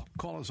available.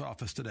 Call his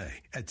office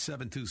today at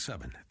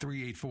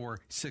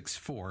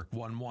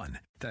 727-384-6411.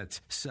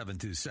 That's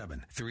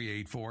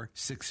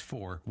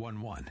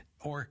 727-384-6411.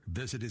 Or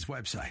visit his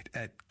website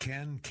at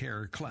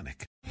CanCare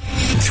Clinic.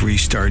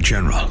 3-star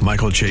General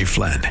Michael J.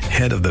 Flynn,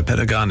 head of the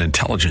Pentagon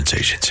Intelligence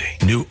Agency,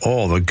 knew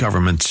all the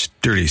government's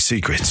dirty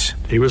secrets.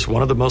 He was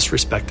one of the most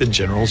respected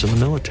generals in the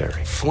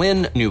military.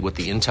 Flynn knew what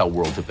the intel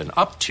world had been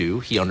up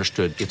to. He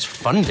understood its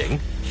funding.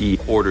 He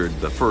ordered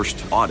the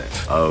first audit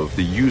of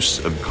the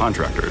use of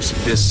contractors.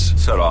 This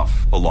set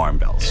off alarm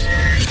bells.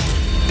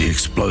 The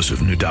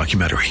explosive new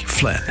documentary,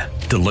 Flynn,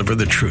 Deliver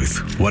the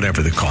Truth,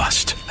 Whatever the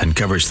Cost,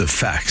 uncovers the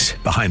facts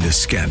behind this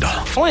scandal.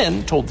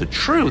 Flynn told the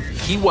truth.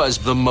 He was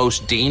the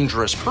most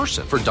dangerous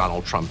person for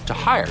Donald Trump to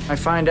hire. I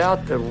find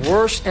out the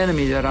worst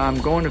enemy that I'm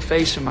going to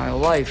face in my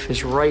life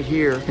is right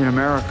here in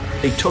America.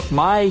 They took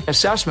my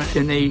assessment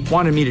and they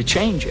wanted me to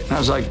change it. And I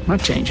was like, I'm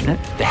not changing it.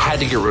 They had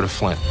to get rid of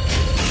Flynn.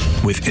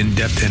 With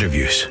in-depth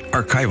interviews,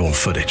 archival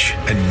footage,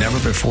 and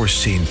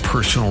never-before-seen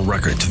personal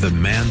records of the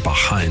man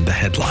behind the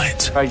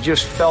headlines. I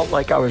just felt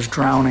like I was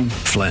drowning.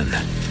 Flynn,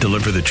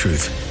 Deliver the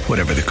Truth,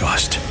 Whatever the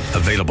Cost.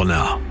 Available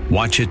now.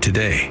 Watch it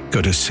today.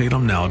 Go to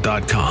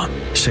salemnow.com.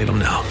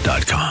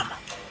 salemnow.com.